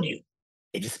Popeye told you.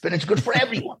 Is spinach good for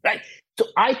everyone, right? So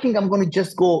I think I'm going to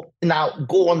just go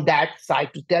on that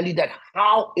side to tell you that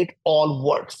how it all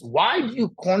works. Why do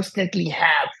you constantly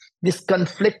have this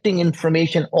conflicting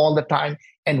information all the time?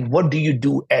 And what do you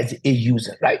do as a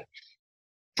user, right?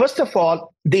 First of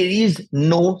all, there is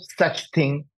no such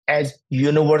thing as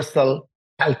universal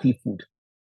healthy food.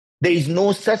 There is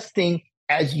no such thing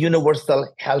as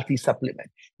universal healthy supplement.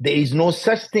 There is no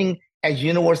such thing as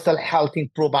universal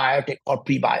healthy probiotic or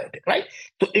prebiotic, right?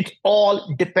 So it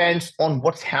all depends on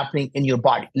what's happening in your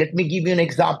body. Let me give you an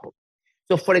example.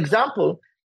 So for example,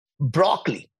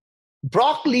 broccoli.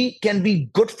 Broccoli can be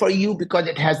good for you because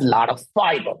it has a lot of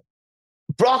fiber.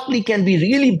 Broccoli can be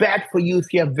really bad for you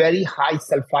if you have very high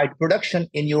sulfide production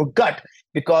in your gut,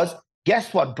 because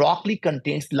guess what? Broccoli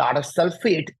contains a lot of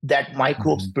sulfate that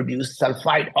microbes produce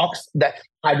that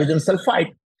hydrogen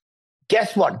sulfide.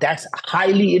 Guess what? That's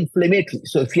highly inflammatory.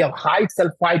 So if you have high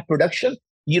sulfide production,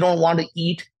 you don't want to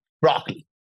eat broccoli.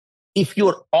 If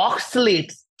your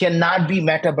oxalates cannot be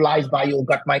metabolized by your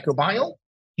gut microbiome,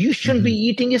 you shouldn't be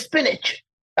eating spinach,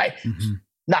 right?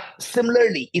 Now,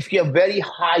 similarly, if you have very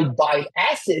high bile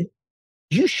acid,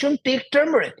 you shouldn't take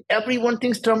turmeric. Everyone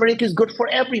thinks turmeric is good for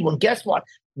everyone. Guess what?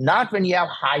 Not when you have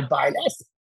high bile acid.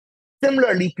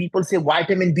 Similarly, people say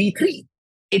vitamin B3.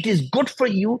 It is good for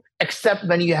you, except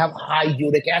when you have high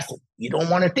uric acid. You don't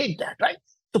want to take that, right?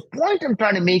 The point I'm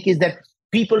trying to make is that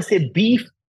people say beef,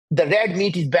 the red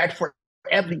meat is bad for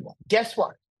everyone. Guess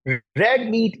what? Red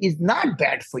meat is not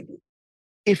bad for you.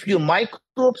 If your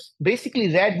microbes,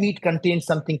 basically red meat contains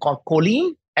something called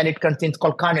choline and it contains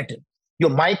called carnitine.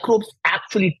 Your microbes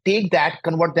actually take that,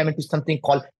 convert them into something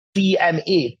called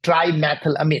TMA,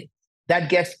 trimethylamine. That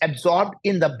gets absorbed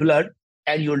in the blood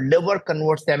and your liver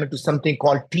converts them into something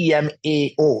called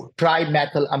TMAO,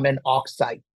 trimethylamine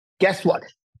oxide. Guess what?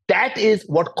 That is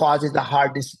what causes the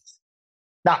heart disease.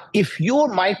 Now, if your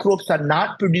microbes are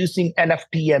not producing enough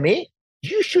TMA,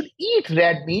 you should eat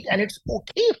red meat and it's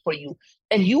okay for you.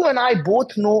 And you and I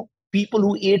both know people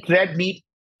who ate red meat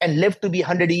and lived to be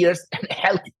 100 years and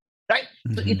healthy, right?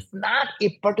 So it's not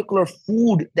a particular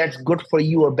food that's good for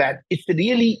you or bad. It's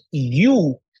really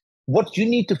you. What you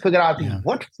need to figure out is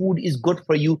what food is good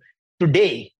for you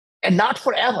today and not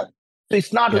forever. So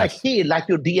it's not like, hey, like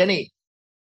your DNA.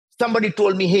 Somebody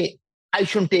told me, hey, I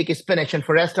shouldn't take a spinach and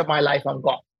for the rest of my life I'm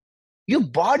gone. Your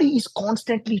body is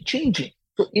constantly changing.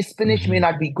 So spinach may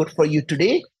not be good for you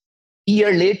today. A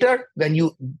year later, when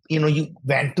you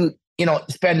went to,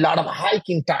 spend a lot of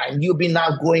hiking time, you've been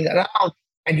now going around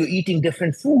and you're eating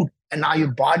different food. And now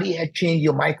your body had changed,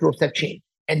 your microbes have changed.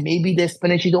 And maybe the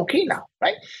spinach is okay now,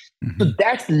 right? So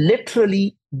that's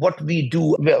literally what we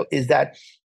do. Well, is that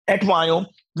at Viome,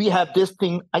 we have this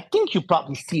thing, I think you've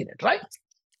probably seen it, right?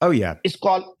 Oh, yeah. It's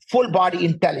called full body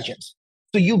intelligence.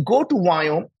 So you go to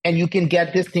Viome and you can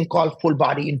get this thing called full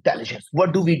body intelligence.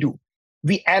 What do?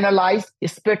 We analyze a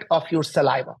spit of your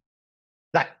saliva.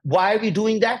 Like, why are we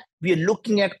doing that? We are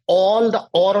looking at all the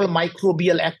oral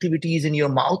microbial activities in your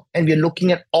mouth, and we are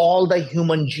looking at all the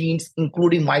human genes,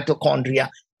 including mitochondria,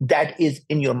 that is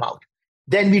in your mouth.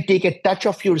 Then we take a touch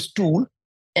of your stool,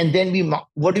 and then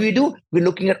what do? We're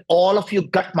looking at all of your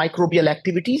gut microbial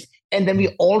activities, and then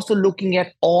we're also looking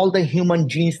at all the human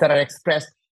genes that are expressed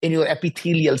in your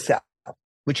epithelial cell,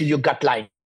 which is your gut line.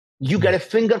 You get a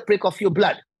finger prick of your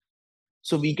blood.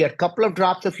 So we get a couple of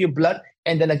drops of your blood.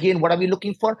 And then again, what are we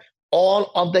looking for?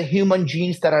 All of the human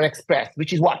genes that are expressed,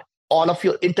 which is what? All of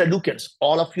your interleukins,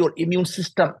 all of your immune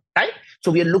system, right? So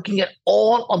we are looking at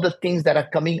all of the things that are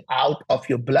coming out of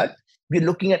your blood. We're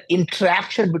looking at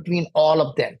interaction between all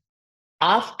of them.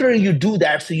 After you do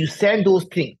that, so you send those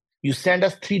things. You send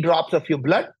us 3 drops of your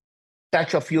blood,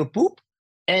 touch of your poop,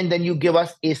 and then you give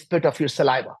us a spit of your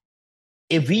saliva.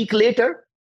 A week later,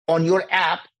 on your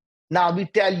app, now we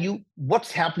tell you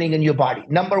what's happening in your body.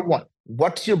 Number 1,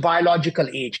 what's your biological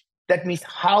age? That means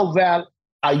how well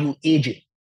are you aging?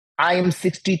 I am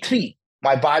 63.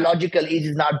 My biological age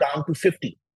is now down to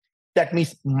 50. That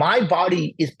means my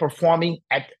body is performing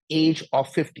at the age of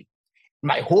 50.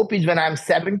 My hope is when I'm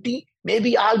 70,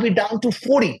 maybe I'll be down to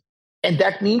 40. And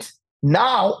that means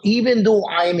now, even though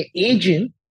I am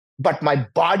aging, but my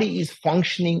body is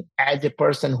functioning as a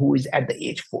person who is at the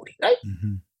age 40, right?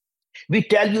 We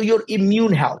tell you your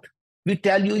immune health. We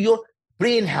tell you your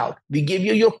brain health. We give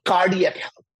you your cardiac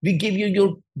health. We give you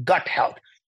your gut health.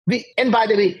 And by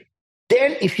the way,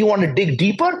 then if you want to dig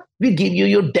deeper, we give you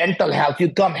your dental health, your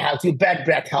gum health, your bad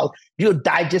breath health, your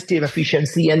digestive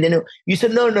efficiency. And then you say,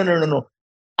 no.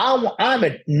 I'm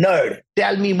a nerd.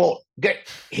 Tell me more. Good.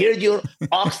 Here's your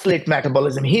oxalate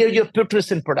metabolism. Here's your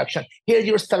putrescine production. Here's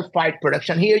your sulfide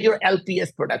production. Here's your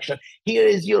LPS production. Here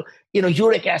is your,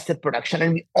 uric acid production,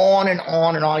 and on and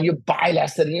on and on. Your bile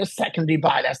acid and your secondary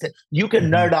bile acid. You can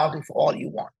nerd out if all you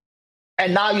want.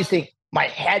 And now you say, my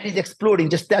head is exploding.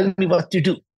 Just tell me what to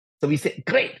do. So we say,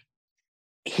 great.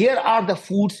 Here are the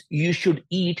foods you should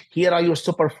eat. Here are your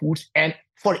superfoods. And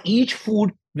for each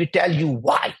food, we tell you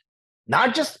why.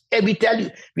 Not just we tell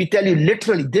you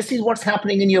literally, this is what's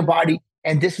happening in your body,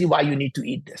 and this is why you need to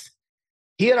eat this.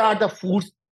 Here are the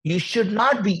foods you should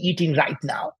not be eating right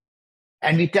now.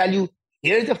 And we tell you,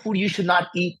 here's the food you should not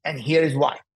eat, and here is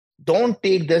why. Don't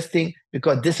take this thing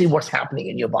because this is what's happening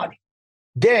in your body.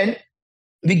 Then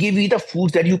we give you the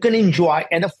foods that you can enjoy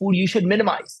and the food you should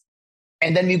minimize.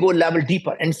 And then we go a level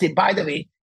deeper and say, by the way,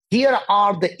 here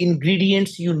are the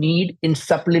ingredients you need in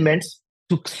supplements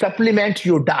to supplement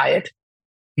your diet.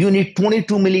 You need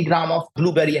 22 milligram of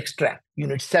blueberry extract. You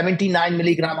need 79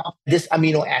 milligram of this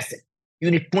amino acid. You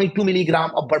need 22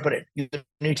 milligram of berberine. You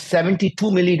need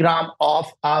 72 milligram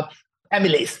of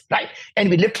amylase, right? And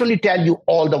we literally tell you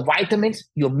all the vitamins,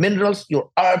 your minerals,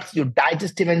 your herbs, your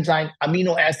digestive enzyme,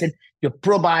 amino acid, your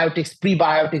probiotics,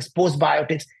 prebiotics,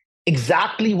 postbiotics,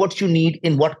 exactly what you need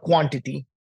in what quantity.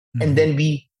 And then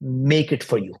we make it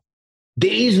for you.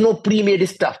 There is no pre-made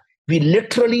stuff. We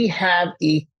literally have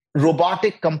a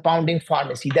robotic compounding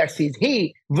pharmacy that says,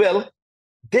 hey, Will,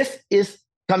 this is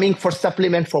coming for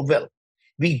supplement for Will.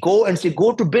 We go and say,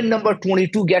 go to bin number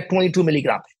 22, get 22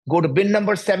 milligram. Go to bin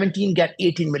number 17, get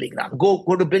 18 milligram. Go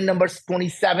to bin number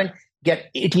 27, get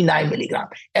 89 milligram.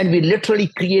 And we literally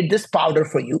create this powder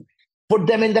for you, put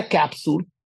them in the capsule,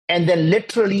 and then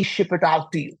literally ship it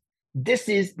out to you. This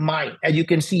is mine. As you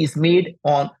can see, it's made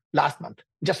on last month,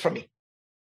 just for me.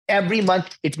 Every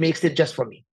month, it makes it just for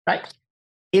me, right?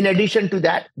 In addition to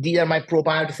that, these are my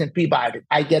probiotics and prebiotics.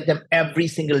 I get them every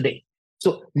single day.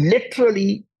 So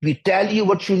literally, we tell you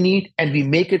what you need and we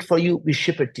make it for you. We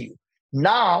ship it to you.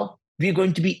 Now, we're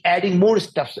going to be adding more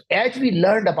stuff. So as we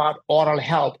learned about oral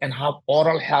health and how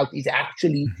oral health is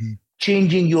actually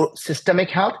changing your systemic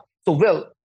health. So, Will,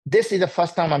 this is the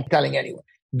first time I'm telling anyone.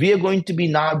 We are going to be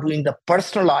now doing the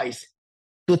personalized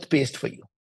toothpaste for you.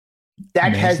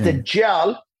 That has the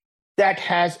gel, that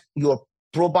has your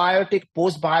probiotic,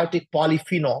 postbiotic,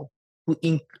 polyphenol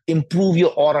to improve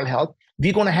your oral health.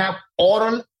 We're going to have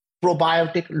oral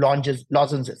probiotic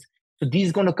lozenges. So these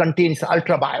are going to contain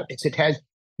ultrabiotics. It has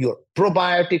your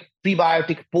probiotic,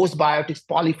 prebiotic, postbiotics,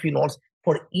 polyphenols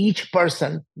for each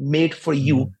person made for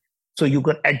you. So you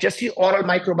can adjust your oral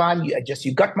microbiome, you adjust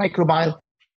your gut microbiome.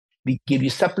 We give you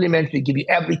supplements, we give you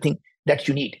everything that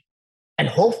you need. And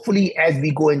hopefully, as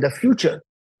we go in the future,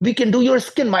 we can do your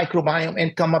skin microbiome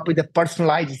and come up with a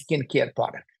personalized skincare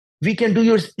product. We can do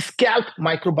your scalp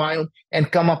microbiome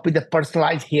and come up with a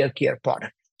personalized hair care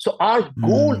product. So our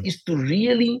goal is to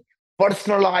really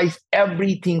personalize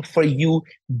everything for you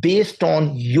based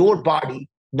on your body,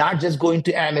 not just going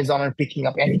to Amazon and picking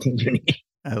up anything you need.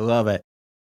 I love it.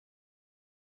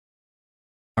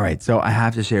 All right, so I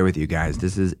have to share with you guys,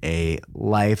 this is a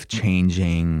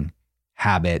life-changing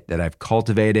habit that I've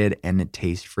cultivated and it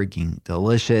tastes freaking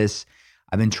delicious.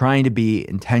 I've been trying to be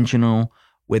intentional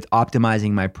with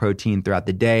optimizing my protein throughout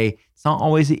the day. It's not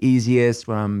always the easiest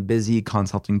when I'm busy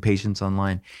consulting patients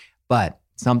online, but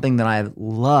something that I've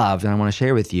loved and I want to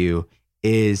share with you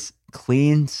is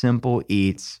Clean Simple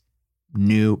Eats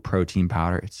new protein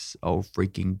powder. It's so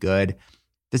freaking good.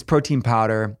 This protein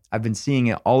powder, I've been seeing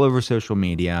it all over social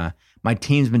media. My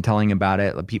team's been telling about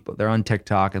it. People, they're on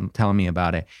TikTok and telling me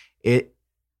about it. It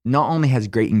not only has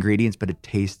great ingredients, but it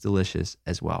tastes delicious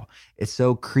as well. It's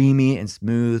so creamy and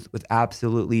smooth with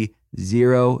absolutely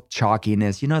zero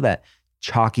chalkiness. You know that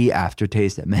chalky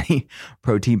aftertaste that many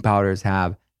protein powders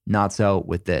have? Not so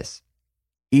with this.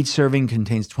 Each serving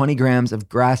contains 20 grams of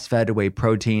grass-fed whey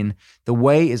protein. The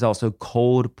whey is also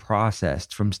cold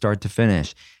processed from start to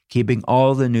finish, keeping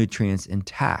all the nutrients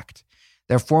intact.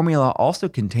 Their formula also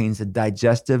contains a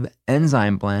digestive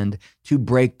enzyme blend to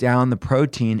break down the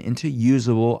protein into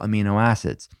usable amino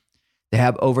acids. They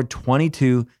have over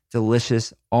 22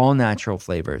 delicious, all-natural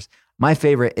flavors. My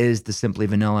favorite is the Simply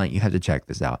Vanilla. You have to check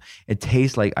this out. It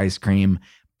tastes like ice cream,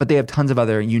 but they have tons of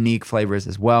other unique flavors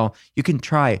as well. You can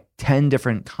try 10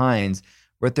 different kinds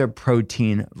with their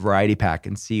protein variety pack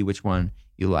and see which one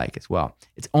you like as well.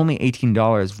 It's only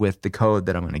 $18 with the code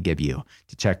that I'm going to give you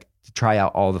to try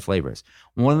out all the flavors.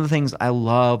 One of the things I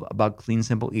love about Clean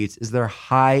Simple Eats is their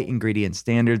high ingredient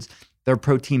standards. Their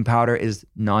protein powder is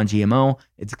non-GMO.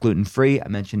 It's gluten-free. I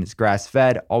mentioned it's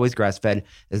grass-fed, always grass-fed.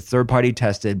 It's third-party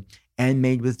tested and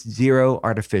made with zero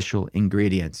artificial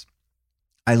ingredients.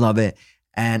 I love it.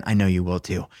 And I know you will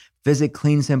too. Visit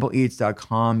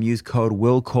cleansimpleeats.com. Use code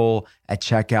WILLCOLE at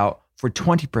checkout for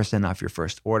 20% off your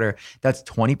first order. That's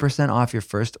 20% off your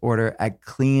first order at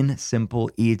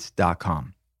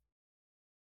cleansimpleeats.com.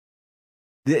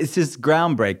 It's just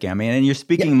groundbreaking. I mean, and you're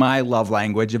speaking my love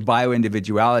language of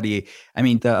bioindividuality. I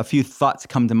mean, a few thoughts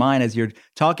come to mind as you're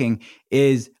talking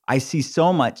is I see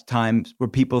so much times where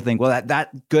people think, well,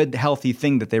 that good, healthy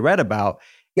thing that they read about,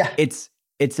 it's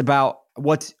about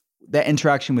what's the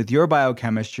interaction with your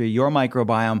biochemistry, your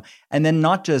microbiome, and then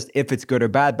not just if it's good or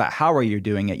bad, but how are you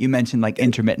doing it? You mentioned like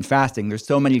intermittent fasting. There's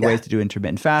so many ways to do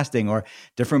intermittent fasting or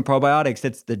different probiotics.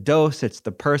 It's the dose, it's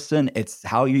the person, it's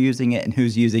how you're using it and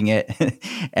who's using it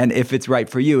and if it's right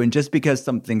for you. And just because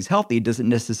something's healthy doesn't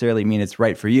necessarily mean it's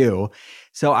right for you.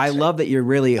 So I love that you're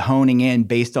really honing in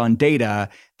based on data,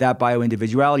 that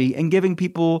bioindividuality, and giving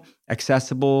people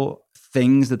accessible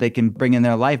things that they can bring in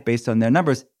their life based on their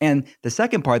numbers. And the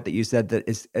second part that you said that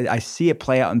is, I see it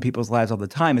play out in people's lives all the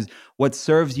time, is what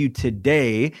serves you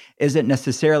today isn't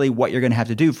necessarily what you're going to have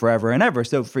to do forever and ever.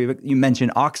 So you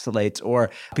mentioned oxalates or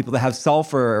people that have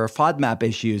sulfur or FODMAP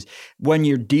issues. When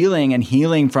you're dealing and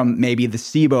healing from maybe the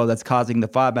SIBO that's causing the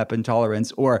FODMAP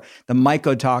intolerance or the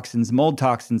mycotoxins, mold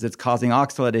toxins that's causing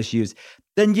oxalate issues,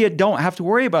 then you don't have to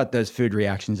worry about those food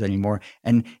reactions anymore.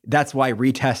 And that's why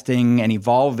retesting and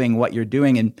evolving what you're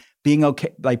doing and being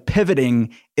okay, like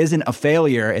pivoting isn't a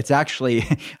failure. It's actually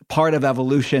part of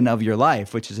evolution of your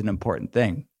life, which is an important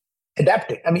thing.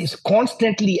 Adapting. I mean, it's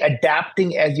constantly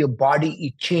adapting as your body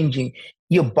is changing.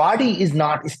 Your body is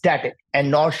not static,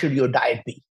 and nor should your diet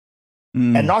be.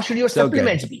 And nor should your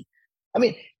supplements be. I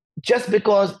mean, just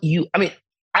because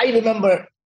I remember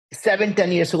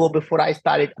 7-10 years ago before I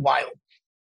started Biome,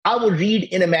 I would read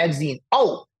in a magazine,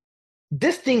 oh,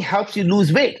 this thing helps you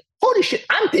lose weight. Holy shit,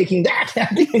 I'm taking that.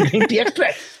 I'm taking green tea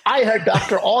extract. I heard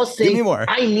Dr. Oz saying,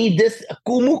 I need this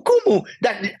kumu.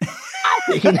 That I'm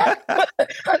taking that.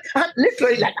 I'm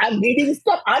literally like, I'm reading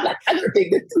stuff. I'm like, I'm going to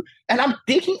take this too. And I'm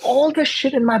taking all the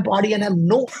shit in my body and I have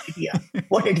no idea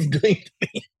what it is doing to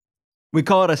me. We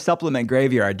call it a supplement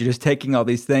graveyard. You're just taking all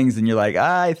these things and you're like,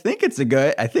 I think it's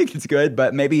good,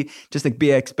 but maybe just like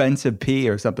be an expensive pea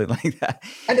or something like that.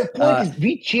 And the point is,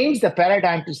 we change the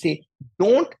paradigm to say,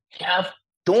 don't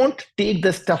take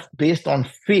the stuff based on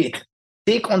faith.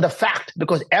 Take on the fact,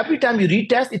 because every time you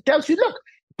retest, it tells you, look,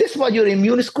 this was your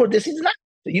immune score. This is not.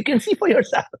 So you can see for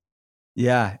yourself.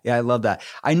 Yeah, I love that.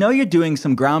 I know you're doing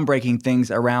some groundbreaking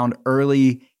things around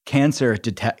early cancer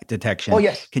detection. Oh,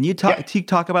 yes. Can you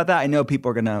talk about that? I know people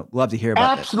are going to love to hear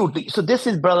about this. Absolutely. So this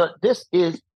is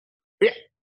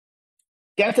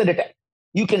cancer detect.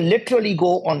 You can literally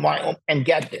go on Biome and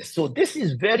get this. So this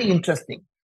is very interesting.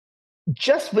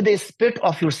 Just with a spit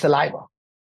of your saliva,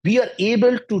 we are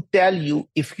able to tell you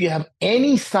if you have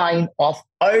any sign of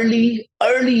early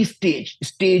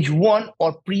stage 1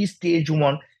 or pre-stage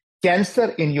 1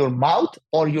 cancer in your mouth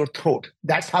or your throat.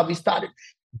 That's how we started.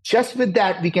 Just with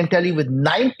that, we can tell you with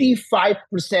 95%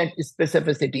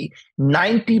 specificity,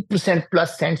 90%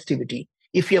 plus sensitivity,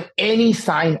 if you have any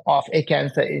sign of a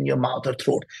cancer in your mouth or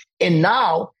throat. And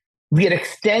now we are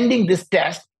extending this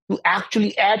test to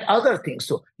actually add other things.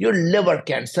 So your liver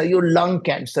cancer, your lung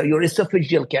cancer, your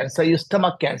esophageal cancer, your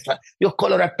stomach cancer, your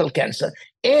colorectal cancer.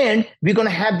 And we're going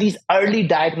to have these early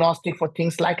diagnostic for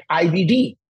things like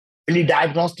IBD, early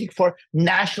diagnostic for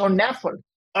NASH or NAFLD,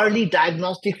 early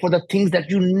diagnostic for the things that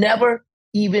you never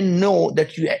even know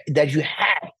that you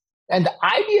have. And the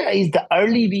idea is the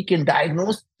early we can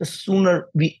diagnose, the sooner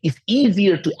it's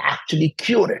easier to actually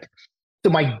cure it.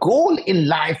 So my goal in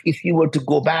life, if you were to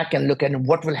go back and look at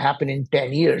what will happen in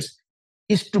 10 years,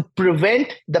 is to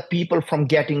prevent the people from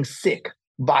getting sick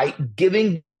by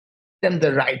giving them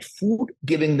the right food,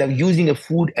 using a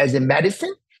food as a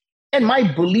medicine. And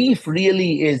my belief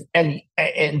really is, and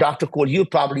Dr. Cole, you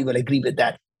probably will agree with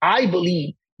that, I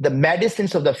believe the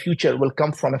medicines of the future will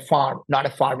come from a farm, not a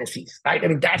pharmacies, right? I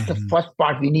mean, that's the first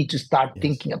part we need to start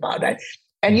thinking about, right?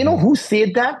 And you know who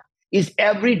said that? Is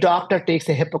every doctor takes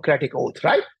a Hippocratic oath,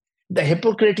 right? The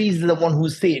Hippocrates is the one who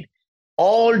said,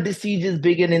 all diseases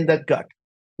begin in the gut.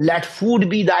 Let food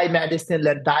be thy medicine,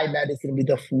 let thy medicine be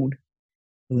the food.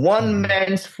 One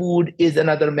man's food is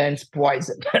another man's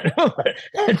poison.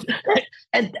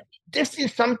 And this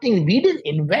is something we didn't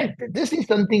invent. This is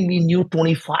something we knew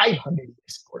 2,500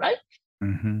 years ago, right?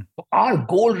 Mm-hmm. Our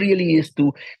goal really is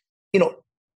to,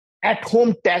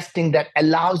 at-home testing that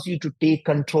allows you to take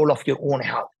control of your own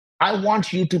health. I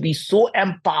want you to be so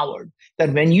empowered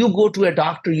that when you go to a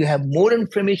doctor, you have more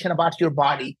information about your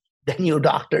body than your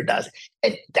doctor does.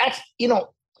 And that's,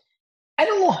 I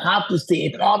don't know how to say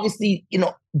it. Obviously,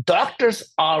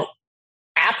 doctors are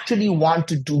actually want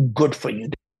to do good for you.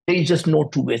 There is just no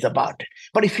two ways about it.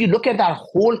 But if you look at our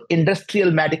whole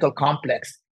industrial medical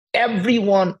complex,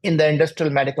 everyone in the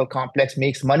industrial medical complex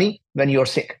makes money when you're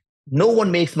sick. No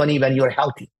one makes money when you're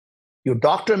healthy. Your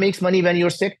doctor makes money when you're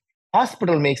sick.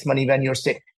 Hospital makes money when you're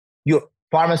sick. Your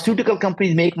pharmaceutical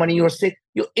companies make money when you're sick.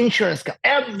 Your insurance company,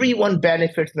 everyone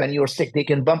benefits when you're sick. They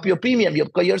can bump your premium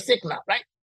because you're sick now, right?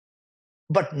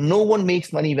 But no one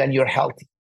makes money when you're healthy.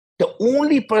 The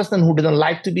only person who doesn't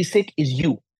like to be sick is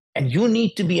you, and you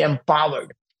need to be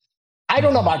empowered. I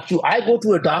don't know about you. I go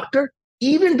to a doctor,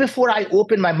 even before I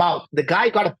open my mouth, the guy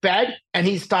got a pad and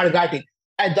he started writing,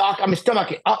 "Hey, doc, I'm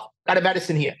stomachache. Oh, got a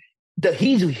medicine here."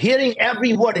 He's hearing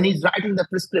every word and he's writing the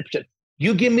prescription.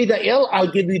 You give me the ill,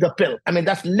 I'll give you the pill. I mean,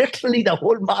 that's literally the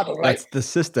whole model, right? That's the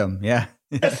system, yeah.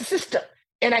 That's the system.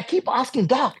 And I keep asking,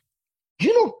 doc,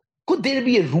 could there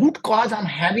be a root cause I'm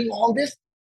having all this?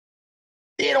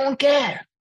 They don't care.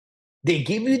 They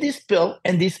give you this pill,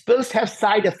 and these pills have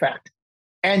side effect.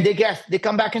 And they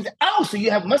come back and say, "Oh, so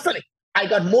you have muscling. I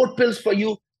got more pills for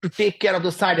you to take care of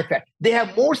the side effect." They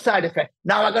have more side effect.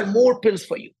 Now I got more pills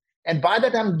for you. And by the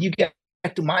time you get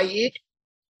to my age,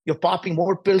 you're popping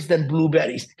more pills than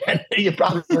blueberries. And you're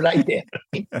probably right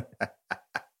there.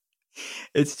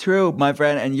 It's true, my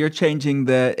friend. And you're changing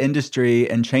the industry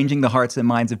and changing the hearts and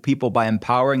minds of people by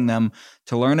empowering them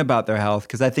to learn about their health.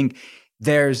 Because I think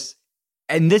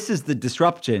and this is the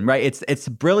disruption, right? It's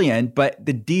brilliant, but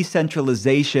the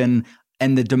decentralization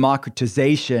and the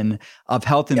democratization of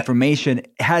health information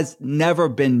has never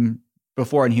been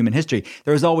before in human history.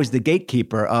 There was always the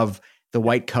gatekeeper of the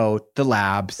white coat, the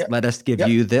labs, let us give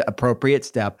you the appropriate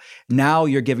step. Now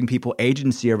you're giving people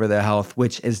agency over their health,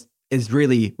 which is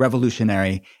really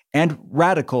revolutionary and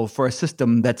radical for a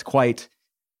system that's quite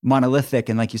monolithic.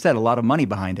 And like you said, a lot of money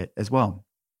behind it as well.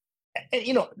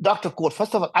 And, Dr. Cole,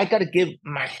 first of all, I got to give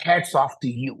my hats off to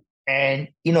you. And,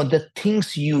 the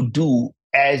things you do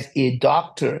as a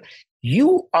doctor,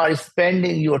 you are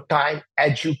spending your time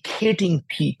educating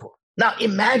people. Now,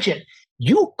 imagine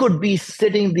you could be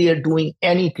sitting there doing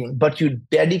anything, but you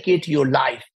dedicate your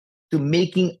life to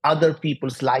making other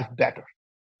people's life better.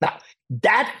 Now,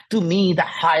 that to me, the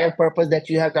higher purpose that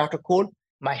you have, Dr. Cole,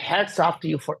 my hats off to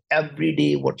you for every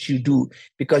day what you do,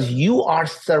 because you are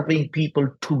serving people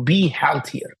to be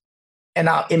healthier. And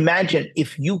now imagine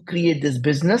if you create this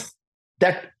business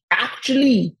that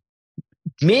actually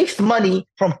makes money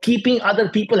from keeping other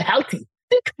people healthy.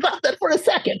 Think about that for a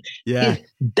second. Yeah.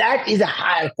 That is a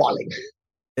higher calling.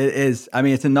 It is. I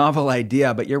mean, it's a novel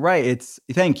idea, but you're right.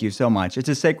 Thank you so much. It's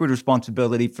a sacred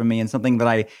responsibility for me and something that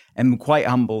I am quite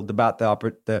humbled about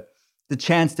the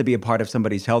chance to be a part of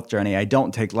somebody's health journey. I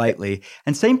don't take lightly.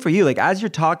 And same for you. Like, as you're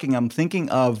talking, I'm thinking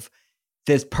of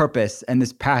this purpose and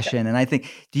this passion. And I think,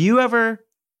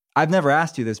 I've never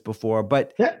asked you this before,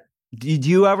 but did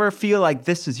you ever feel like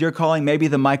this is your calling? Maybe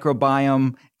the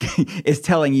microbiome is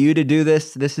telling you to do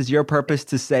this. This is your purpose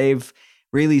to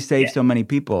really save so many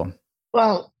people.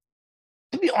 Well,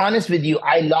 to be honest with you,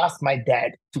 I lost my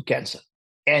dad to cancer.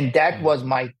 And that was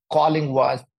my calling.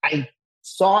 I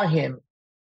saw him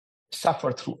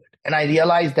suffer through it. And I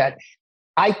realized that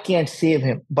I can't save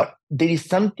him, but there is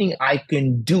something I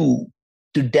can do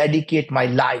to dedicate my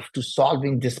life to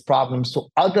solving this problem so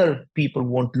other people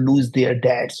won't lose their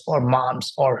dads or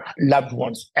moms or loved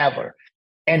ones ever,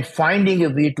 and finding a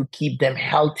way to keep them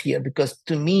healthier. Because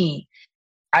to me,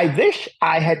 I wish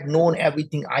I had known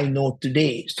everything I know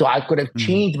today, so I could have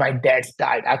changed my dad's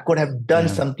diet. I could have done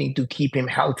something to keep him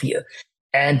healthier.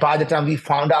 And by the time we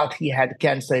found out he had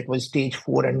cancer, it was stage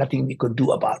 4 and nothing we could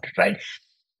do about it, right?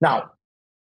 Now,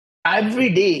 every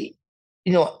day,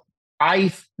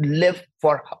 I live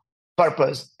for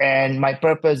purpose, and my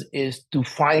purpose is to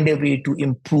find a way to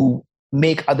improve,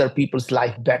 make other people's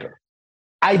life better.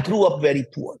 I grew up very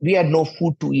poor. We had no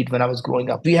food to eat when I was growing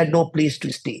up. We had no place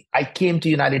to stay. I came to the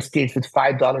United States with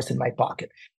 $5 in my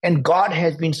pocket. And God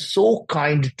has been so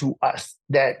kind to us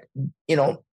that,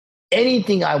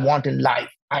 anything I want in life,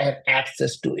 I have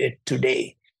access to it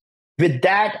today. With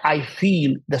that, I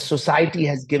feel the society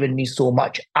has given me so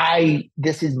much.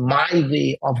 This is my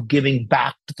way of giving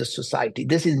back to the society.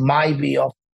 This is my way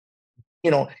of,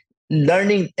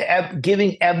 learning,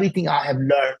 giving everything I have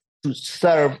learned to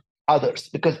serve others.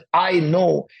 Because I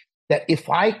know that if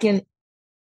I can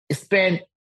spend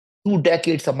 2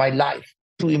 decades of my life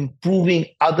to improving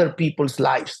other people's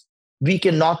lives, we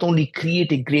can not only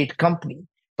create a great company,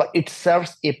 but it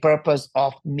serves a purpose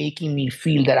of making me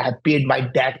feel that I have paid my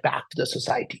debt back to the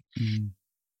society.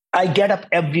 I get up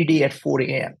every day at 4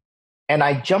 a.m. and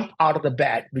I jump out of the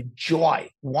bed with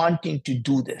joy, wanting to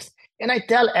do this. And I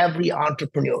tell every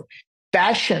entrepreneur,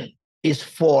 passion is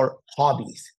for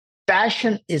hobbies.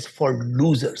 Passion is for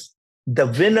losers. The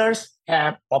winners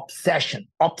have obsession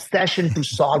to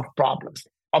solve problems,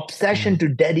 obsession to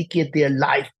dedicate their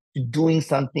life to doing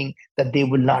something that they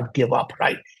will not give up,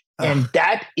 right? And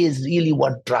that is really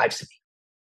what drives me.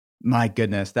 My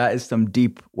goodness, that is some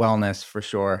deep wellness for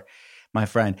sure, my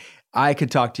friend. I could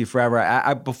talk to you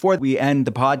forever. Before we end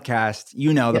the podcast,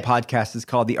 the podcast is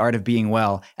called The Art of Being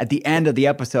Well. At the end of the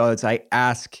episodes, I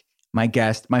ask my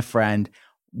guest, my friend,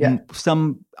 I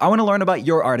want to learn about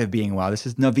your art of being well. This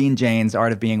is Naveen Jain's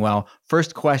Art of Being Well.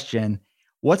 First question,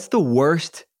 what's the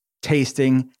worst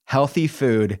tasting healthy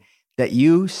food that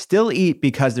you still eat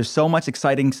because there's so much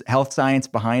exciting health science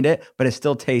behind it, but it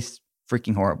still tastes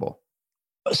freaking horrible?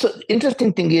 So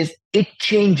interesting thing is it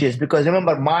changes because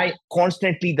remember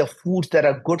constantly the foods that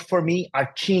are good for me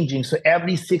are changing. So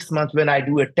every 6 months when I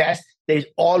do a test, there's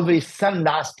always some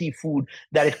nasty food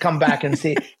that it come back and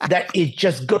say that is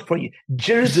just good for you.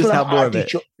 Jerusalem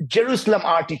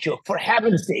artichoke, for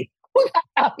heaven's sake. Who the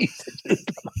hell eats a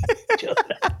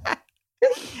Jerusalem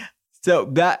artichoke?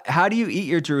 So how do you eat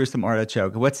your Jerusalem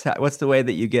artichoke? What's the way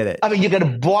that you get it? I mean, you got to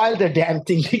boil the damn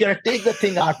thing. You got to take the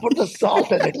thing out, put the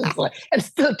salt in it, and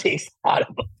still tastes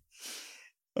horrible.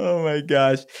 Oh my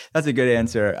gosh, that's a good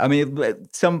answer. I mean, a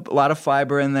lot of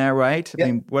fiber in there, right? Yeah.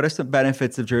 I mean, what are some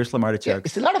benefits of Jerusalem artichoke?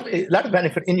 It's a lot of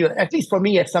benefit in inulin, at least for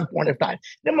me at some point of time.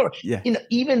 Remember,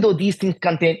 even though these things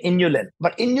contain inulin,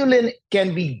 but inulin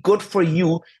can be good for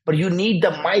you, but you need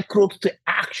the microbes to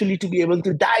actually to be able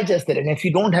to digest it. And if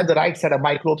you don't have the right set of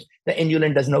microbes, the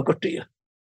inulin does no good to you.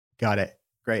 Got it.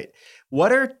 Great.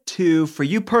 What are two, for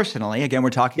you personally, again, we're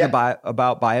talking about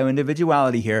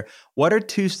bioindividuality here. What are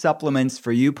two supplements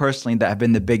for you personally that have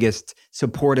been the biggest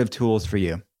supportive tools for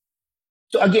you?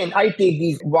 So again, I take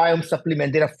these Biome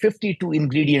supplement. There are 52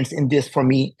 ingredients in this for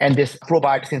me, and this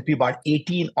probiotics and prebiotics,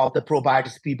 18 of the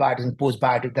probiotics, prebiotics, and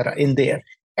postbiotics that are in there.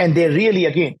 And they really,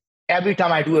 again, every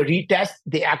time I do a retest,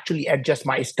 they actually adjust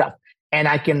my stuff. And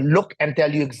I can look and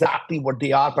tell you exactly what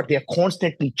they are, but they're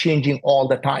constantly changing all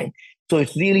the time. So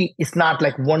it's not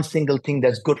like one single thing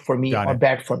that's good for me or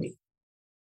bad for me.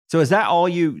 So is that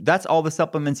that's all the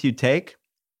supplements you take?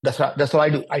 That's right. That's what I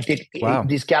do. I take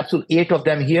these capsules, 8 of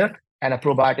them here, and a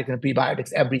probiotic and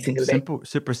prebiotics every single day.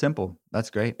 Super simple. That's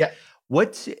great. Yeah.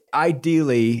 What's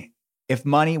ideally, if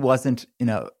money wasn't,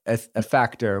 a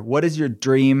factor, what is your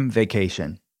dream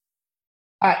vacation?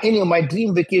 My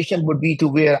dream vacation would be to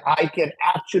where I can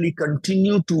actually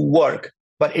continue to work,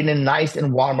 but in a nice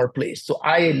and warmer place. So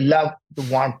I love the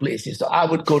warm places. So I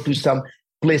would go to some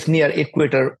place near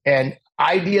equator, and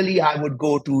ideally I would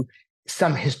go to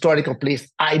some historical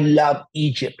place. I love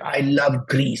Egypt. I love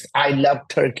Greece. I love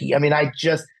Turkey. I mean,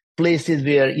 places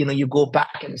where, you go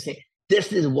back and say,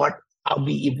 this is how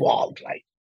we evolved, right?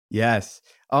 Yes.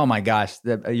 Oh my gosh,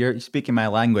 you're speaking my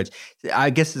language. I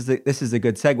guess this is a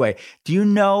good segue. Do you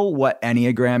know what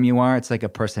Enneagram you are? It's like a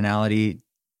personality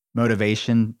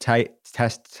motivation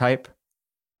test type?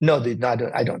 No,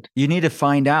 I don't. You need to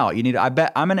find out. I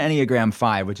bet I'm an Enneagram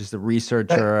 5, which is the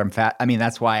researcher.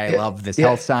 That's why I love this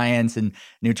health science and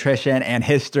nutrition and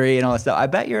history and all that stuff. I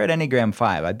bet you're at Enneagram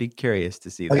 5. I'd be curious to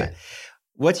see that.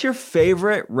 What's your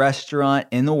favorite restaurant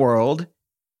in the world?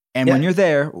 And when you're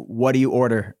there, what do you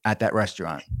order at that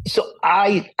restaurant? So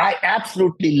I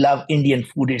absolutely love Indian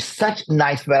food. It's such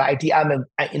nice variety. I'm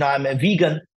a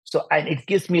vegan. So it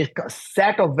gives me a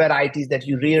set of varieties that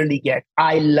you rarely get.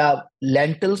 I love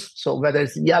lentils. So whether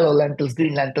it's yellow lentils,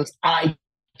 green lentils, I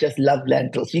just love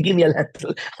lentils. You give me a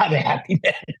lentil, I'm a happy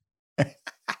man.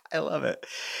 I love it.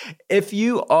 Do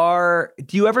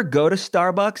you ever go to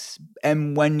Starbucks?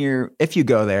 And if you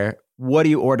go there, what do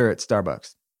you order at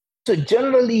Starbucks? So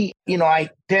generally, I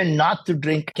tend not to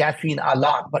drink caffeine a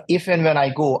lot, but if and when I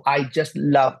go, I just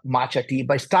love matcha tea.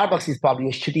 But Starbucks is probably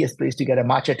a shittiest place to get a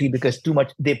matcha tea because too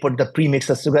much, they put the premix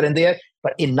of sugar in there,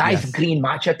 but a nice green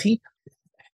matcha tea.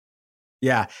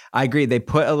 Yeah, I agree. They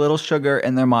put a little sugar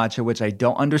in their matcha, which I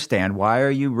don't understand. Why are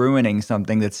you ruining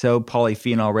something that's so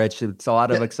polyphenol rich? It's a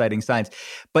lot of exciting science,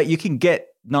 but you can get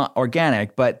not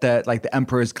organic, but the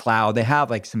Emperor's Cloud, they have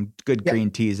like some good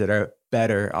green teas that are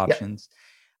better options.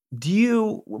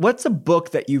 What's a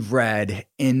book that you've read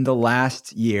in the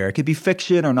last year? It could be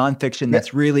fiction or nonfiction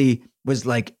that's really was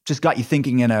like just got you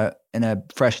thinking in a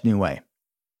fresh new way.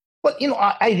 Well,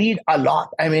 I read a lot.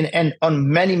 I mean, and on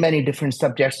many, many different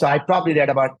subjects. So I probably read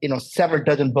about, several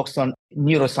dozen books on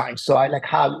neuroscience. So I like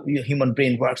how your human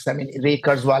brain works. I mean, Ray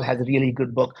Kurzweil has a really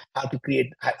good book, how to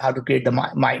create the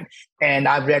mind. And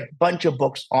I've read a bunch of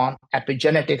books on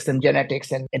epigenetics and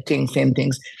genetics and same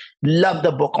things. Love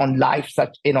the book on life.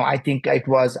 I think it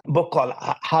was a book called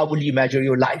How Will You Measure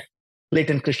Your Life?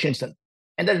 Clayton Christensen.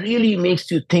 And that really makes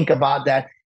you think about that.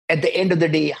 At the end of the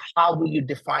day, how will you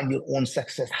define your own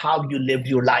success? How you live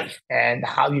your life and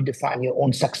how you define your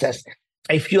own success?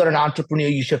 If you're an entrepreneur,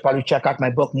 you should probably check out my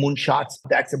book, Moonshots.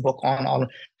 That's a book on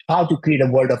how to create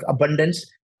a world of abundance.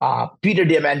 Peter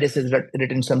Diamandis has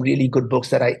written some really good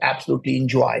books that I absolutely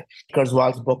enjoy.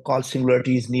 Kurzweil's book called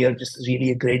Singularity is Near, just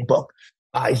really a great book.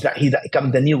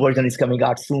 The new version is coming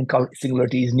out soon called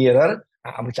Singularity is Nearer,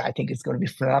 which I think is going to be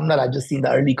phenomenal. I've just seen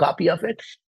the early copy of it.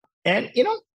 And,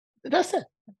 that's it.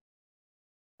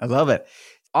 I love it.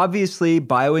 Obviously,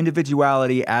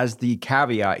 bioindividuality as the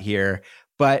caveat here,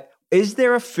 but is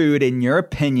there a food, in your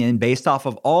opinion, based off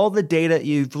of all the data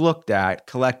you've looked at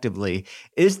collectively,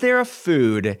 is there a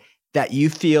food that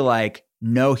you feel like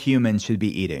no human should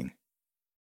be eating?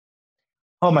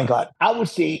 Oh my God. I would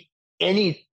say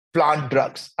any plant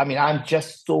drugs. I mean, I'm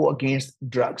just so against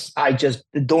drugs. I just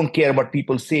don't care what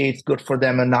people say it's good for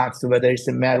them or not. So whether it's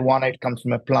a marijuana, it comes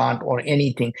from a plant or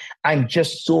anything. I'm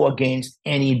just so against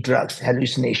any drugs,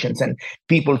 hallucinations. And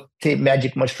people say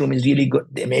magic mushroom is really good.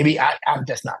 Maybe I'm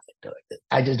just not into it.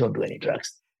 I just don't do any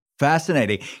drugs.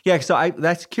 Fascinating. Yeah. So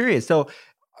that's curious. So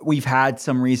we've had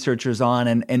some researchers on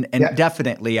and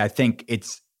definitely I think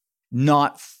it's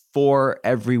not for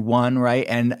everyone, right?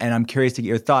 And I'm curious to get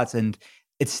your thoughts. And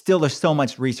it's still, there's so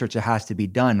much research that has to be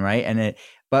done, right?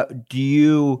 But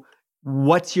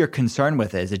what's your concern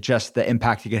with it? Is it just the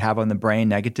impact it could have on the brain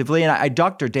negatively? And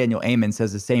Dr. Daniel Amen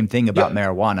says the same thing about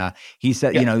marijuana. He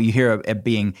said, you hear it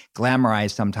being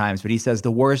glamorized sometimes, but he says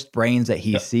the worst brains that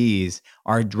he sees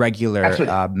are regular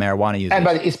marijuana users. And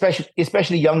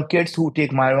especially young kids who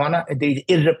take marijuana, there is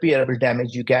irreparable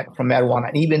damage you get from marijuana.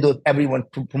 And even though everyone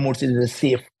promotes it as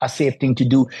a safe thing to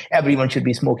do, everyone should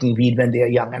be smoking weed when they are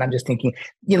young. And I'm just thinking,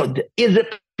 the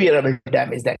irreparable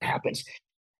damage that happens.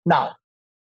 Now,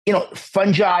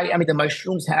 fungi, I mean, the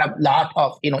mushrooms have a lot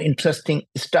of, interesting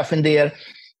stuff in there.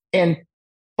 And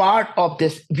part of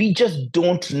this, we just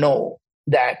don't know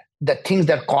that the things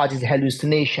that causes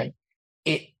hallucination,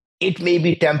 it may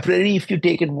be temporary if you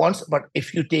take it once, but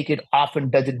if you take it often,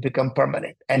 does it become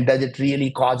permanent? And does it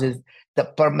really causes the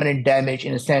permanent damage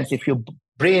in a sense? If your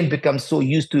brain becomes so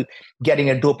used to getting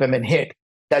a dopamine hit,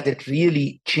 does it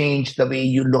really change the way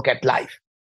you look at life?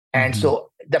 And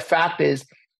so the fact is,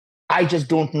 I just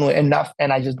don't know enough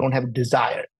and I just don't have a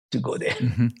desire to go there.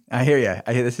 I hear you.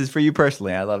 This is for you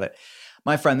personally. I love it.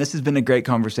 My friend, this has been a great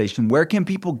conversation. Where can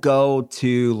people go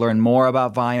to learn more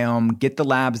about Viome, get the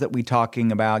labs that we're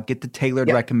talking about, get the tailored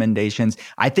recommendations?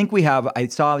 I think I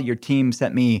saw your team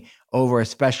sent me over a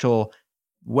special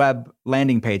web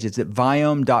landing page. It's at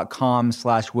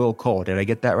viome.com/Will Cole. Did I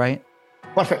get that right?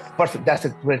 Perfect. That's a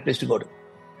great place to go to.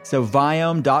 So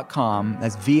viome.com,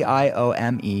 that's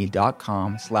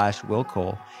viome.com/Will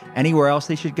Cole. Anywhere else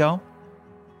they should go?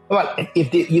 Well,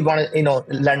 if you want to,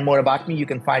 learn more about me, you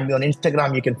can find me on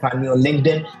Instagram, you can find me on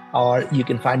LinkedIn, or you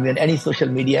can find me on any social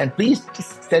media. And please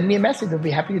just send me a message. I'll be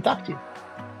happy to talk to you.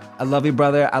 I love you,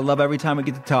 brother. I love every time we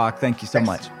get to talk. Thank you so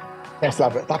much. Thanks a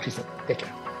lot, brother. Talk to you soon. Take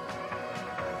care.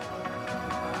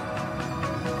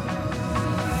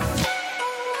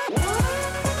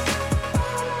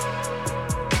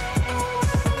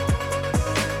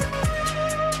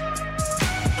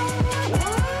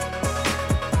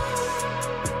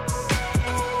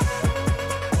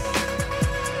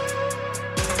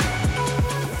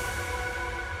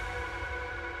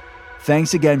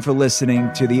 Thanks again for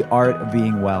listening to The Art of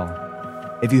Being Well.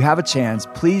 If you have a chance,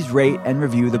 please rate and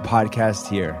review the podcast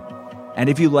here. And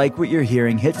if you like what you're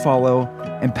hearing, hit follow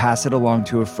and pass it along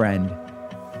to a friend.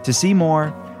 To see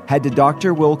more, head to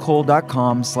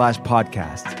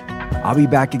drwillcole.com/podcast. I'll be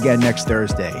back again next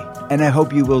Thursday, and I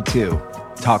hope you will too.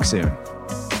 Talk soon.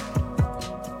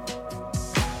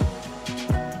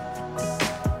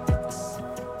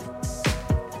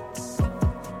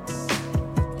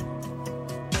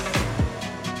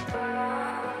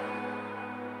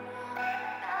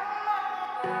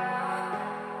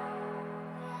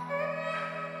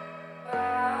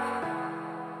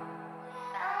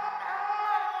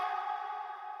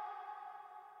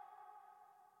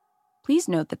 Please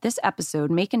note that this episode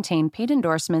may contain paid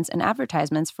endorsements and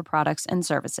advertisements for products and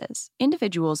services.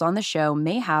 Individuals on the show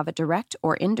may have a direct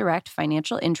or indirect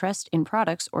financial interest in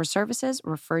products or services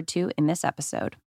referred to in this episode.